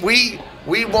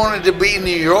we wanted to be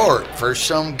New York for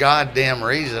some goddamn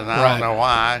reason. I Right. don't know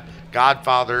why.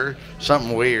 Godfather,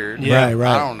 something weird. Yeah.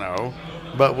 Right. I don't know,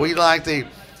 but we like the.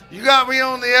 You got me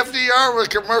on the FDR with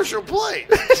commercial plate.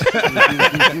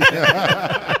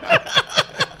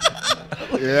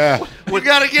 Yeah. We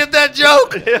got to get that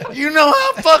joke. You know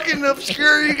how fucking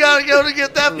obscure you got to go to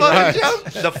get that fucking joke?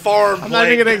 the farm. I'm not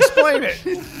even going to explain it.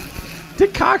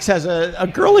 Dick Cox has a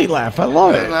girly laugh. I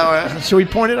love it. No, Should we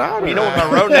point it out? You know what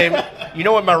my road name? You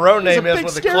know what my road name a is big,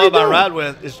 with the scary club I dude. ride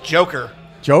with? Is Joker.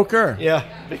 Joker. Yeah,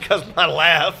 because my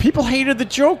laugh. People hated the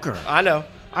Joker. I know.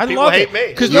 I People love hate it. me.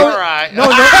 Because You're right. No.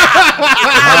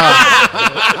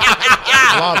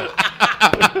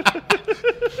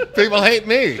 People hate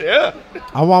me. Yeah.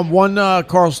 I want one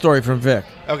Carl story from Vic,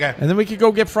 Okay. and then we could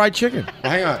go get fried chicken.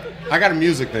 Well, hang on. I got a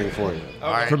music thing for you.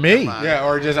 All right, For me? come on. Yeah,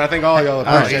 or just I think all y'all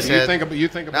right. appreciate He it. said- You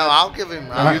think about No, I'll give him.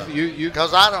 you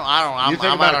Because I'm you think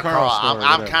I'm about out a of Carl Carl. story.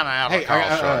 I'm whatever. kind of out Hey, of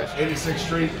Carl stories. 86th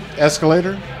Street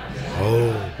escalator.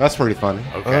 Oh, that's pretty funny.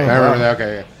 Okay. I remember that.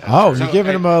 Okay. Oh, So, you're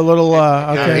giving hey, him a little.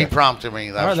 Yeah, Okay. he prompted me.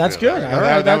 All right, that's good. Yeah, All right,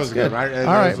 that that's was good. Right? All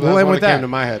right, That's we'll one end with that came that. to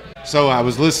my head. So I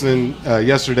was listening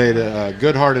yesterday to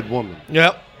 "Good Hearted Woman."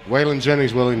 Yep. Waylon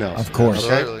Jennings, Willie Nelson. Of course.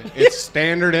 Absolutely. It's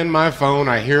standard in my phone.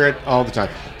 I hear it all the time.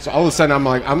 So all of a sudden, I'm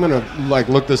like, I'm gonna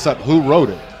look this up. Who wrote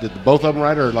it? Did both of them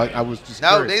write it? Or I was just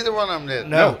No, curious. neither one of them did.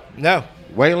 No.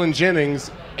 Waylon Jennings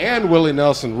and Willie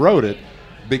Nelson wrote it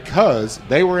because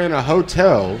they were in a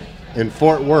hotel in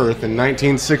Fort Worth in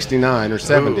 1969 or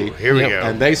 70. Ooh, here we go.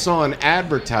 And they saw an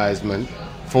advertisement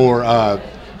for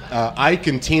Ike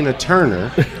and Tina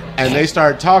Turner, and they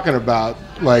started talking about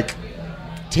like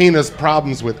Tina's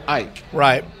problems with Ike.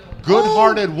 Right.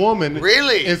 Good-Hearted Woman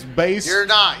Really? is based. You're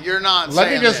not. Let me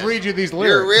saying just this. read you these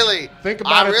You're lyrics. really. Think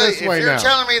about it this way if you're now.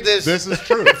 telling me this. This is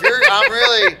true.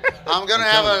 I'm gonna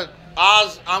have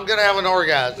an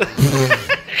orgasm.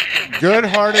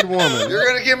 Good-Hearted Woman. You're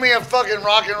gonna give me a fucking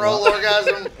rock and roll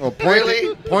orgasm? Well,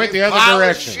 really? point the You other pile of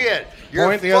direction. Shit. You're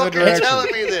Point the other fucking direction.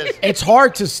 telling me this. It's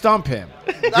hard to stump him.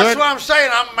 That's what I'm saying.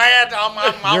 I'm mad.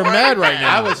 I'm You're mad right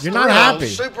now. I was You're not thrilled. happy.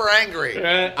 super angry.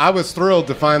 I was thrilled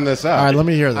to find this out. All right, let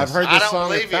me hear this. I've heard I this don't song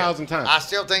believe 1,000 you. times. I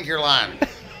still think you're lying.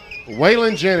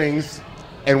 Waylon Jennings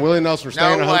and Willie Nelson were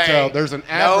staying in a way. hotel. There's an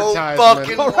No advertisement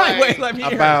fucking All right, way. wait, let me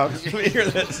hear about this. Let me hear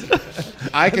this.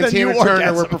 Ike and then Tina you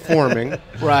Turner were orgasm. performing.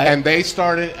 Right. And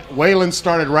Waylon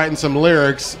started writing some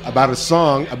lyrics about a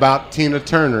song about Tina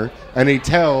Turner. And he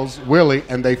tells Willie,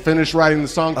 and they finish writing the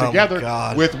song my together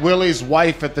God. with Willie's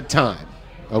wife at the time.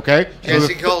 Okay?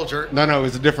 Jesse Coulter. No, it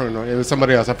was a different one. It was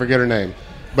somebody else. I forget her name.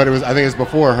 But I think it was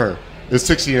before her. It was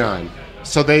 69.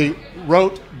 So they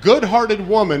wrote Good-Hearted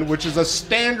Woman, which is a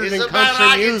standard It's in about country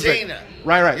Ike and music. Tina.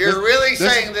 Right. You're really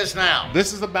saying this now.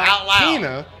 This is about out loud.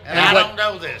 Tina. And I what- don't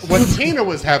know this. What Tina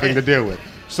was having to deal with.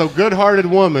 So Good-Hearted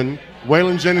Woman,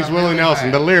 Waylon Jennings, I'm Willie really Nelson,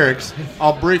 mad. the lyrics,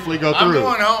 I'll briefly go I'm through.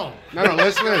 going home. No,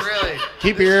 listen to this. Really.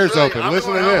 Keep This your is ears really- open. I'm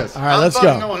Listen to going home. this. All right, I'm let's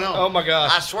fucking go. Going home. Oh, my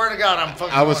God. I swear to God, I'm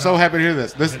fucking I was going so home. happy to hear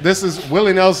this. This is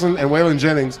Willie Nelson and Waylon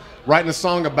Jennings writing a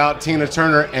song about Tina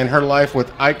Turner and her life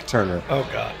with Ike Turner. Oh,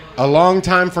 God. A long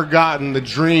time forgotten, the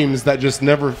dreams that just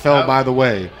never fell by the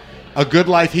way. A good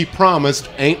life he promised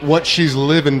ain't what she's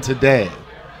living today.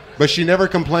 But she never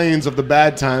complains of the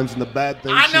bad times and the bad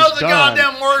things I know she's the done.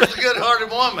 goddamn words of Good-Hearted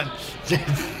Woman.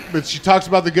 But she talks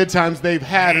about the good times they've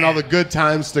had and all the good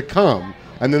times to come.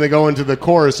 And then they go into the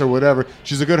chorus or whatever.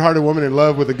 She's a good-hearted woman in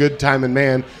love with a good-timing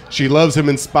man. She loves him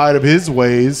in spite of his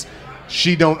ways.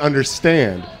 She don't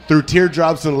understand. Through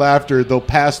teardrops and laughter, they'll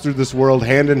pass through this world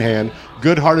hand in hand.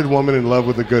 Good-hearted woman in love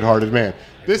with a good-hearted man.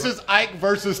 This is Ike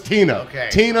versus Tina. Okay.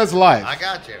 Tina's life. I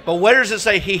got you. But where does it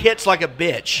say he hits like a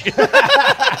bitch?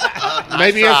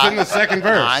 Maybe it's in the second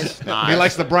verse. Nice, He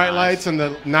likes the bright nice. lights and the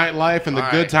nightlife and the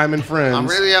All good right. time and friends. I'm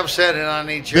really upset and I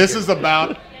need chicken. This is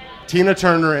about Tina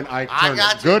Turner and Ike Turner. I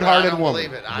got you. Good-hearted but I don't woman.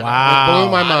 believe it. I Wow. don't-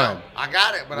 Blew my I mind. don't- I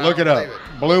got it, but Look I it don't up. believe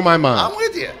it. Blew my mind. I'm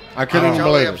with you. I couldn't I'm even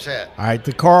totally believe it. upset. All right,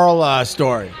 the Carl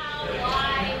story.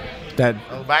 That,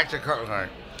 Oh, back to Carl. All right.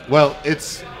 Well,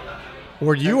 it's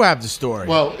or you have the story.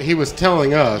 he was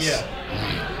telling us.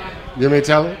 You want me to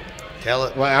tell it? Tell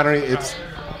it. Well, I don't.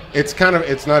 It's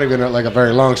not even like a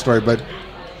very long story, but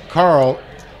Carl,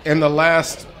 in the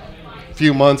last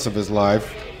few months of his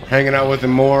life, hanging out with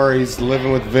him more. He's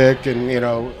living with Vic, and yeah,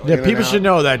 in and people out. should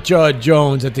know that Judd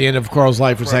Jones at the end of Carl's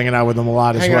life was hanging out with him a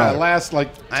lot as Hanging out well. last like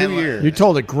 2 years. You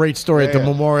told a great story at the Yeah.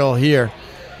 memorial here.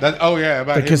 About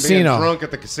The him casino. being drunk at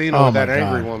the casino Oh with my that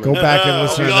angry God. woman. Go back and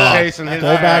listen to Oh, that. chasing his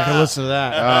Go back ass. and listen to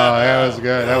that. Oh, that was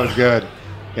good. That was good.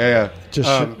 Yeah.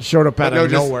 Just showed up out but no, of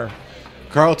just- nowhere.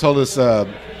 Carl told us,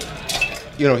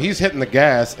 he's hitting the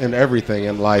gas in everything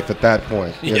in life at that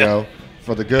point, you know,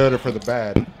 for the good or for the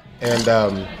bad.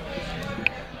 And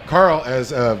Carl,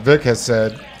 as Vic has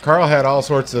said, Carl had all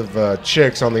sorts of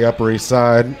chicks on the Upper East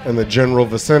Side and the general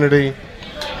vicinity,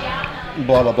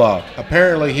 blah, blah, blah.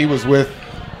 Apparently, he was with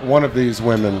one of these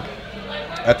women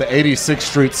at the 86th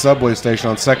Street subway station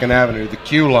on 2nd Avenue, the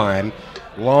Q line,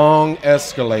 long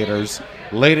escalators,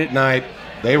 late at night.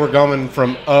 They were going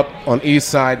from up on East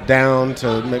Side down to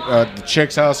the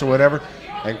chick's house or whatever,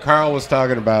 and Carl was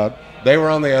talking about they were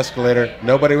on the escalator,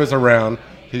 nobody was around,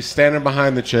 he's standing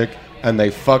behind the chick, and they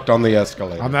fucked on the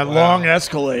escalator. On that long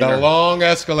escalator. The long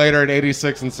escalator at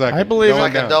 86 and 2nd. I believe going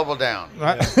Like down. a double down.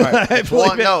 I It's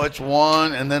one. No, it's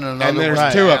one, and then another. And there's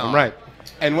one two of down. them, right?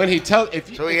 And when he tells,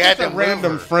 if So he if had just a to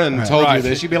random move her. friend told you Right.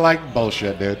 this, you'd be like,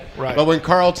 bullshit, dude. Right. But when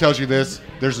Carl tells you this,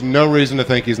 there's no reason to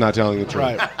think he's not telling the truth.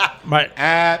 Right. my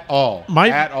At all.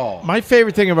 At all. My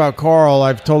favorite thing about Carl,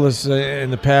 I've told this in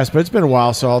the past, but it's been a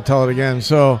while, so I'll tell it again.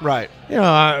 So, Right.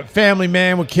 Family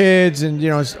man with kids, and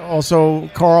also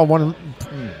Carl, one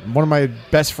of my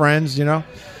best friends.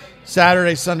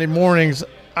 Saturday, Sunday mornings,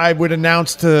 I would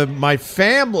announce to my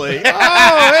family,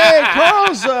 "Oh, hey,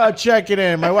 Carl's checking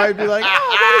in." My wife would be like, "Oh,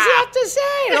 what does he have to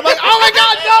say?" And I'm like, "Oh my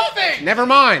God, nothing!" Never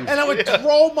mind. And I would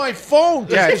throw my phone.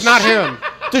 Yeah, it's not him.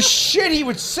 The shit he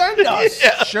would send us.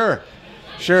 Sure.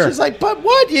 Sure. She's like, but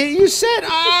what? You said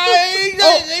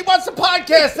he wants a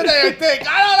podcast today, I think.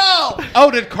 I don't know.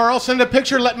 Oh, did Carl send a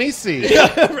picture? Let me see.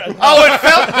 Oh,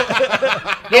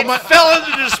 it fell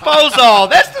into the disposal.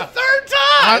 That's the third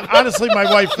time. Honestly, my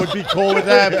wife would be cool with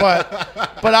that,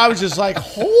 but I was just like,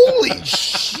 holy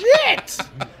shit.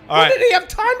 When did he have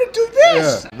time to do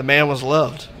this? The man was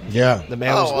loved. Yeah. The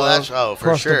man was loved. For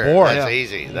Across the sure. board. That's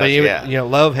easy. But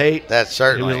love, hate. That's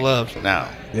certainly. He was loved. No.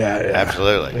 Yeah.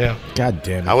 Absolutely. Yeah. God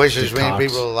damn it. I wish as many Cox.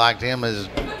 people liked him as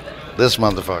this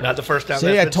motherfucker. Not the first time.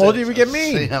 See, I told you he would get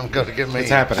me. See, I'm going to get me. It's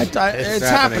happening. It's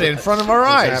happening in front of our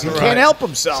eyes. He happening. can't help It's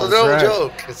himself. an old right.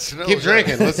 joke. It's an old Keep joke.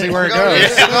 drinking. Let's see where it Go. goes.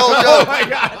 It's an old joke.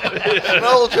 It's an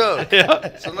old joke.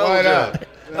 It's an Why old not? joke.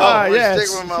 I'm yeah, stick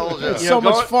with my old joke. It's so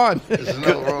much fun. It's an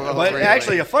old But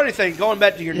actually, a funny thing, going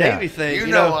back to your Yeah. Navy thing, you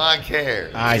know I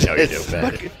care. I know you do,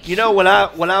 man. you know when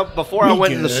I before I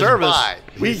went in the good. service, Why?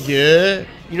 We good.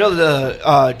 you know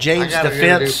the James I gotta go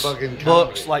Defense do fucking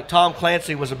books, comedy. like Tom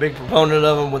Clancy was a big proponent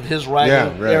of them with his writing Yeah,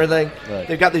 and right, everything. right.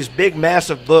 They've got these big,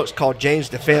 massive books called James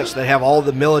Defense that have all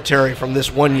the military from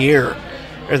this one year.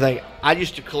 Everything. I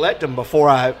used to collect them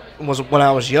when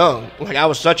I was young. Like I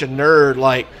was such a nerd.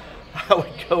 Like I would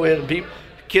go in and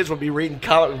kids would be reading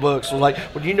comic books. Like,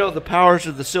 well, do you know the powers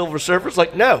of the Silver Surfer? It's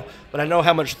like, no, but I know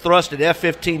how much thrust an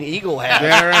F-15 Eagle has.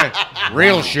 Yeah, right.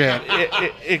 Real shit.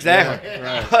 Exactly.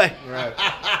 Right.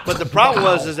 But the problem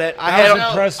was that I That had was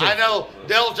impressive. I know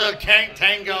Delta,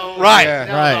 Tango. Right.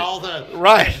 you know, Right. All the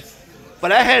right.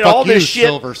 But I had Fuck all you, this shit.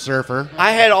 Silver Surfer.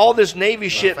 I had all this Navy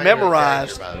shit favorite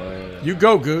memorized, character, by the way. You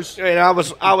go, Goose. and I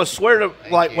was swear to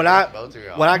like when I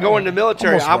go into the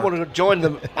military, Almost I'm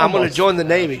going to join the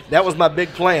Navy. That was my big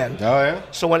plan. Oh, yeah?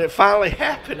 So when it finally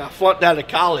happened, I flunked out of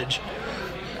college.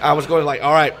 I was going like,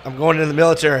 all right, I'm going into the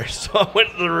military. So I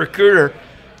went to the recruiter.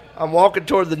 I'm walking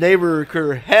toward the Navy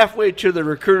recruiter. Halfway to the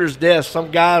recruiter's desk, some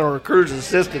guy on recruiter's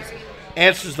assistants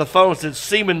answers the phone and says,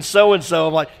 Seaman so-and-so.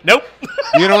 I'm like, nope.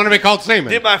 You don't want to be called Seaman.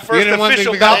 Did my first You didn't want to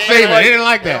official be called call. Seaman. He didn't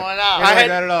like that. Going He out. didn't I like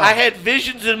that at all. had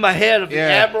visions in my head of the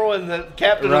Yeah. admiral and the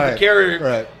captain of Right, the carrier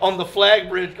right. on the flag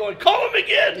bridge going, call him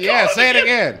again. Yeah, call him say it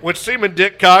again. Would Seaman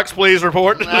Dick Cox please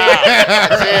report?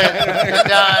 That's it. You're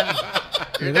done.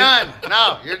 You're done.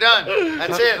 No, you're done.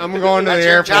 That's it. I'm going to That's the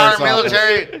your Air entire Force office.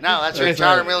 military. No, that's your That's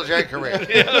entire right. military career.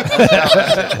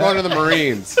 I'm going to the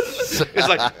Marines. It's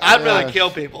like, I'd rather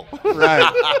kill people. Right.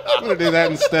 I'm going to do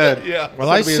that instead. Yeah.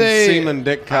 Well, Instead I of being say- Seaman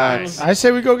Dick Cox. I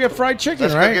say we go get fried chicken,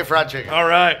 Let's right? go get fried chicken. All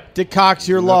right. Dick Cox,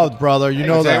 you're loved, brother. You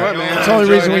know Tell you that. what, man, That's the I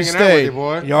only enjoyed reason we hanging out with stayed. you,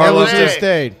 boy. The only reason we Hey.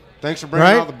 stayed. Thanks for bringing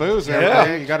Right? all the booze and Yeah.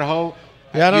 everything. You got a whole.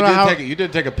 Yeah, I don't know how. You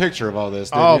did take a picture of all this,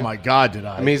 didn't Oh you? my God, did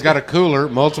I? I mean, he's got a cooler,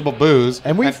 multiple booze,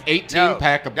 And we've- an 18 No,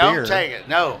 pack of don't beer. take it.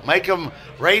 No, make them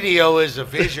radio is a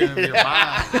vision of your mind.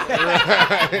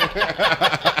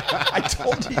 I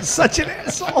told you, he's such an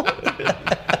asshole.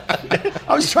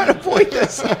 I was trying to avoid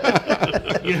this.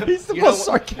 He's the most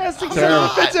sarcastic son of a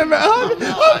bitch I've ever. I'm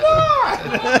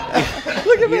not.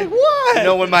 Look at me. What? You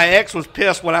know, when my ex was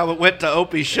pissed when I went to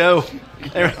Opie's show,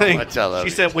 everything, What's up, Opie?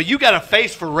 she said, well, you got a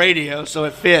face for radio, so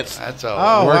it fits. That's all.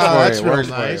 Oh, Works wow, for that's you, real works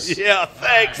for nice. you. Yeah,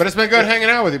 thanks. But it's been good hanging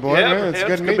out with you, boy. Yeah, man. It's yeah,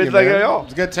 good it's meeting been you, thinking man. of y'all.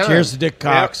 It's a good time. Cheers to Dick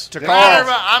Cox. to No, Carl.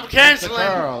 I'm canceling.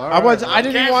 Carl, all I right.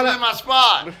 didn't even want Canceling to. my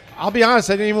spot. I'll be honest.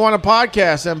 I didn't even want to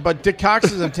podcast him, but Dick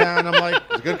Cox is in town. I'm like,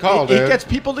 It's a good call, he dude. gets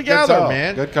people Good together, call.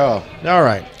 man. Good call. All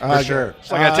right, For sure.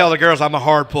 So I got to tell the girls I'm a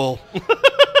hard pull.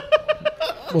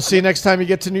 We'll see you next time you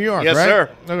get to New York. Yes, right? sir.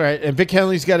 All right, and Vic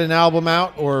Henley's got an album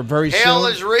out, or very Hell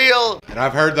soon. is real. And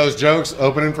I've heard those jokes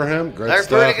opening for him. Great They're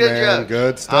stuff, pretty good man. jokes.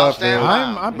 Good I'll stuff, stand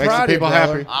man. by. I'm Makes proud the of people you,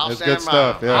 brother. happy. I'll It's stand good by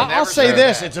stuff. him. Yeah. I'll I'll never say said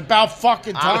this: that. it's about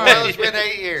fucking Well, time. it's been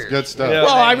 8 years. Good stuff. Yeah.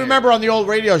 Well, I remember on the old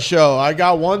radio show, I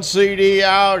got one CD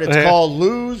out. It's called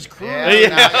Lose Cruise.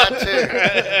 Yeah, I got two.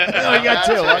 Oh, you got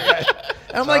two. Okay.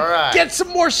 And I'm like, all right. get some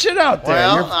more shit out there.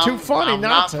 Well, You're too funny I'm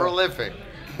not to. prolific.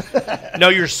 No,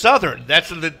 you're Southern. That's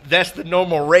the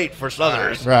normal rate for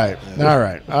Southerners. Right. All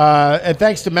right. And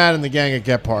thanks to Matt and the gang at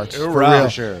Get Parts. For Right. real. For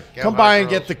sure. Come by and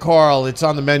get the Carl. It's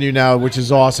on the menu now, which is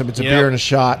awesome. It's a Yep. beer and a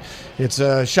shot. It's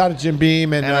a shot of Jim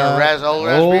Beam and, And a old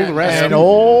Rasputin. and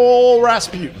old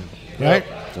Rasputin. Right?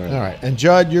 All right. And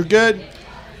Judd, you're good?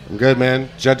 I'm good, man.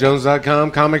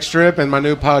 JuddJones.com, comic strip, and my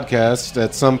new podcast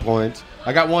at some point.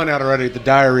 I got one out already, The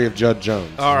Diary of Judd Jones.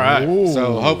 All right.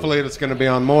 So hopefully it's going to be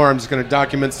on more. I'm just going to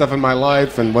document stuff in my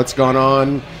life and what's going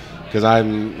on because I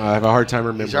have a hard time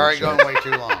remembering. He's already shit. gone way too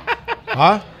long.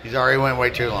 Huh? He's already went way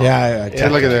too long. Yeah. Hey,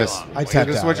 look at this. I See, tapped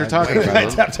this is out. what you're talking about. I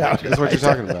tapped out. This is what you're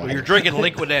talking about. Well, you're drinking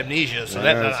liquid amnesia, so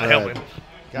that's That's not right. helping.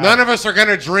 None of us are going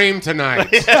to dream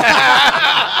tonight.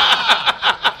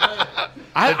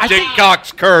 Dick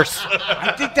Cox curse.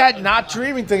 I think that not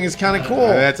dreaming thing is kind of cool.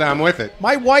 I'm with it.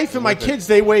 My wife and my kids,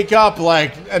 they wake up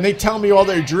and they tell me all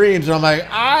their dreams, and I'm like,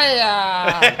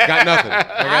 I got nothing.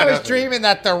 I was dreaming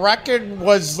that the record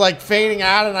was like fading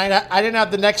out, and I didn't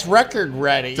have the next record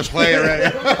ready to play it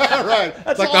ready. Right.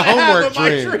 That's like all the I have homework in my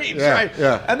dream. dreams, Yeah, right?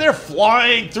 yeah. And they're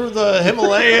flying through the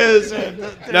Himalayas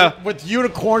with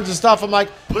unicorns and stuff. I'm like,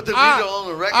 Put the needle on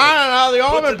the record. I don't know. The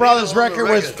Put Allman the Brothers needle on the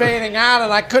record was record. fading out,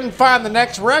 and I couldn't find the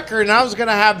next record, and I was going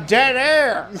to have dead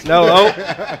air. No,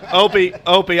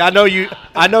 Opie, I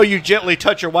know you gently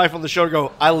touch your wife on the shoulder and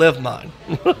go, I live mine.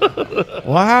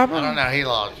 What happened? I don't know. He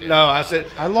lost you. No, I said,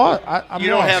 I lost. you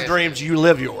don't have dreams, you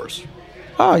live yours.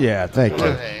 Oh, yeah. Thank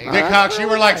you. Nick Cox, you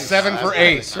were like 7 for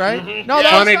 8. Right? No,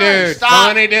 Yeah. Funny that's nice. dude. Stop.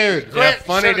 Funny dude. Quit. Yeah,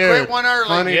 funny Should've dude. quit one early.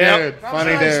 Funny Yep. dude. That was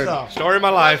Funny nice, dude. though. Story of my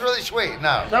That life. was really sweet.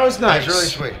 No. That was nice. That was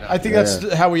really sweet. No. I think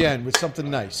that's how we end, with something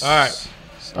nice. All right.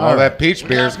 All that peach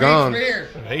beer's gone.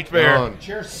 H beer. Gone.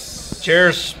 Cheers.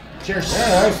 Cheers. Cheers.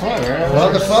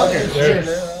 Motherfucker. Cheers.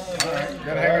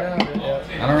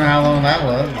 I don't know how long that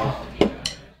was.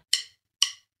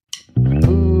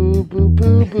 Boo, boo,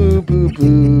 boo, boo, boo,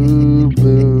 boo,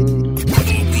 boo.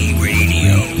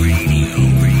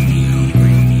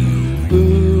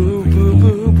 Boo, boo,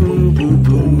 boo, boo, boo,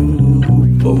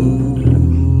 boo, boo.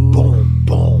 Boom,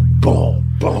 boom, boom,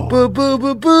 boom. Boo, boo,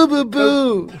 boo, boo, boo,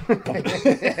 boo.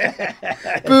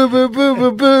 Boo, boo, boo,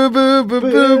 boo, boo, boo, boo,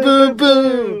 boo, boo,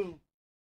 boo.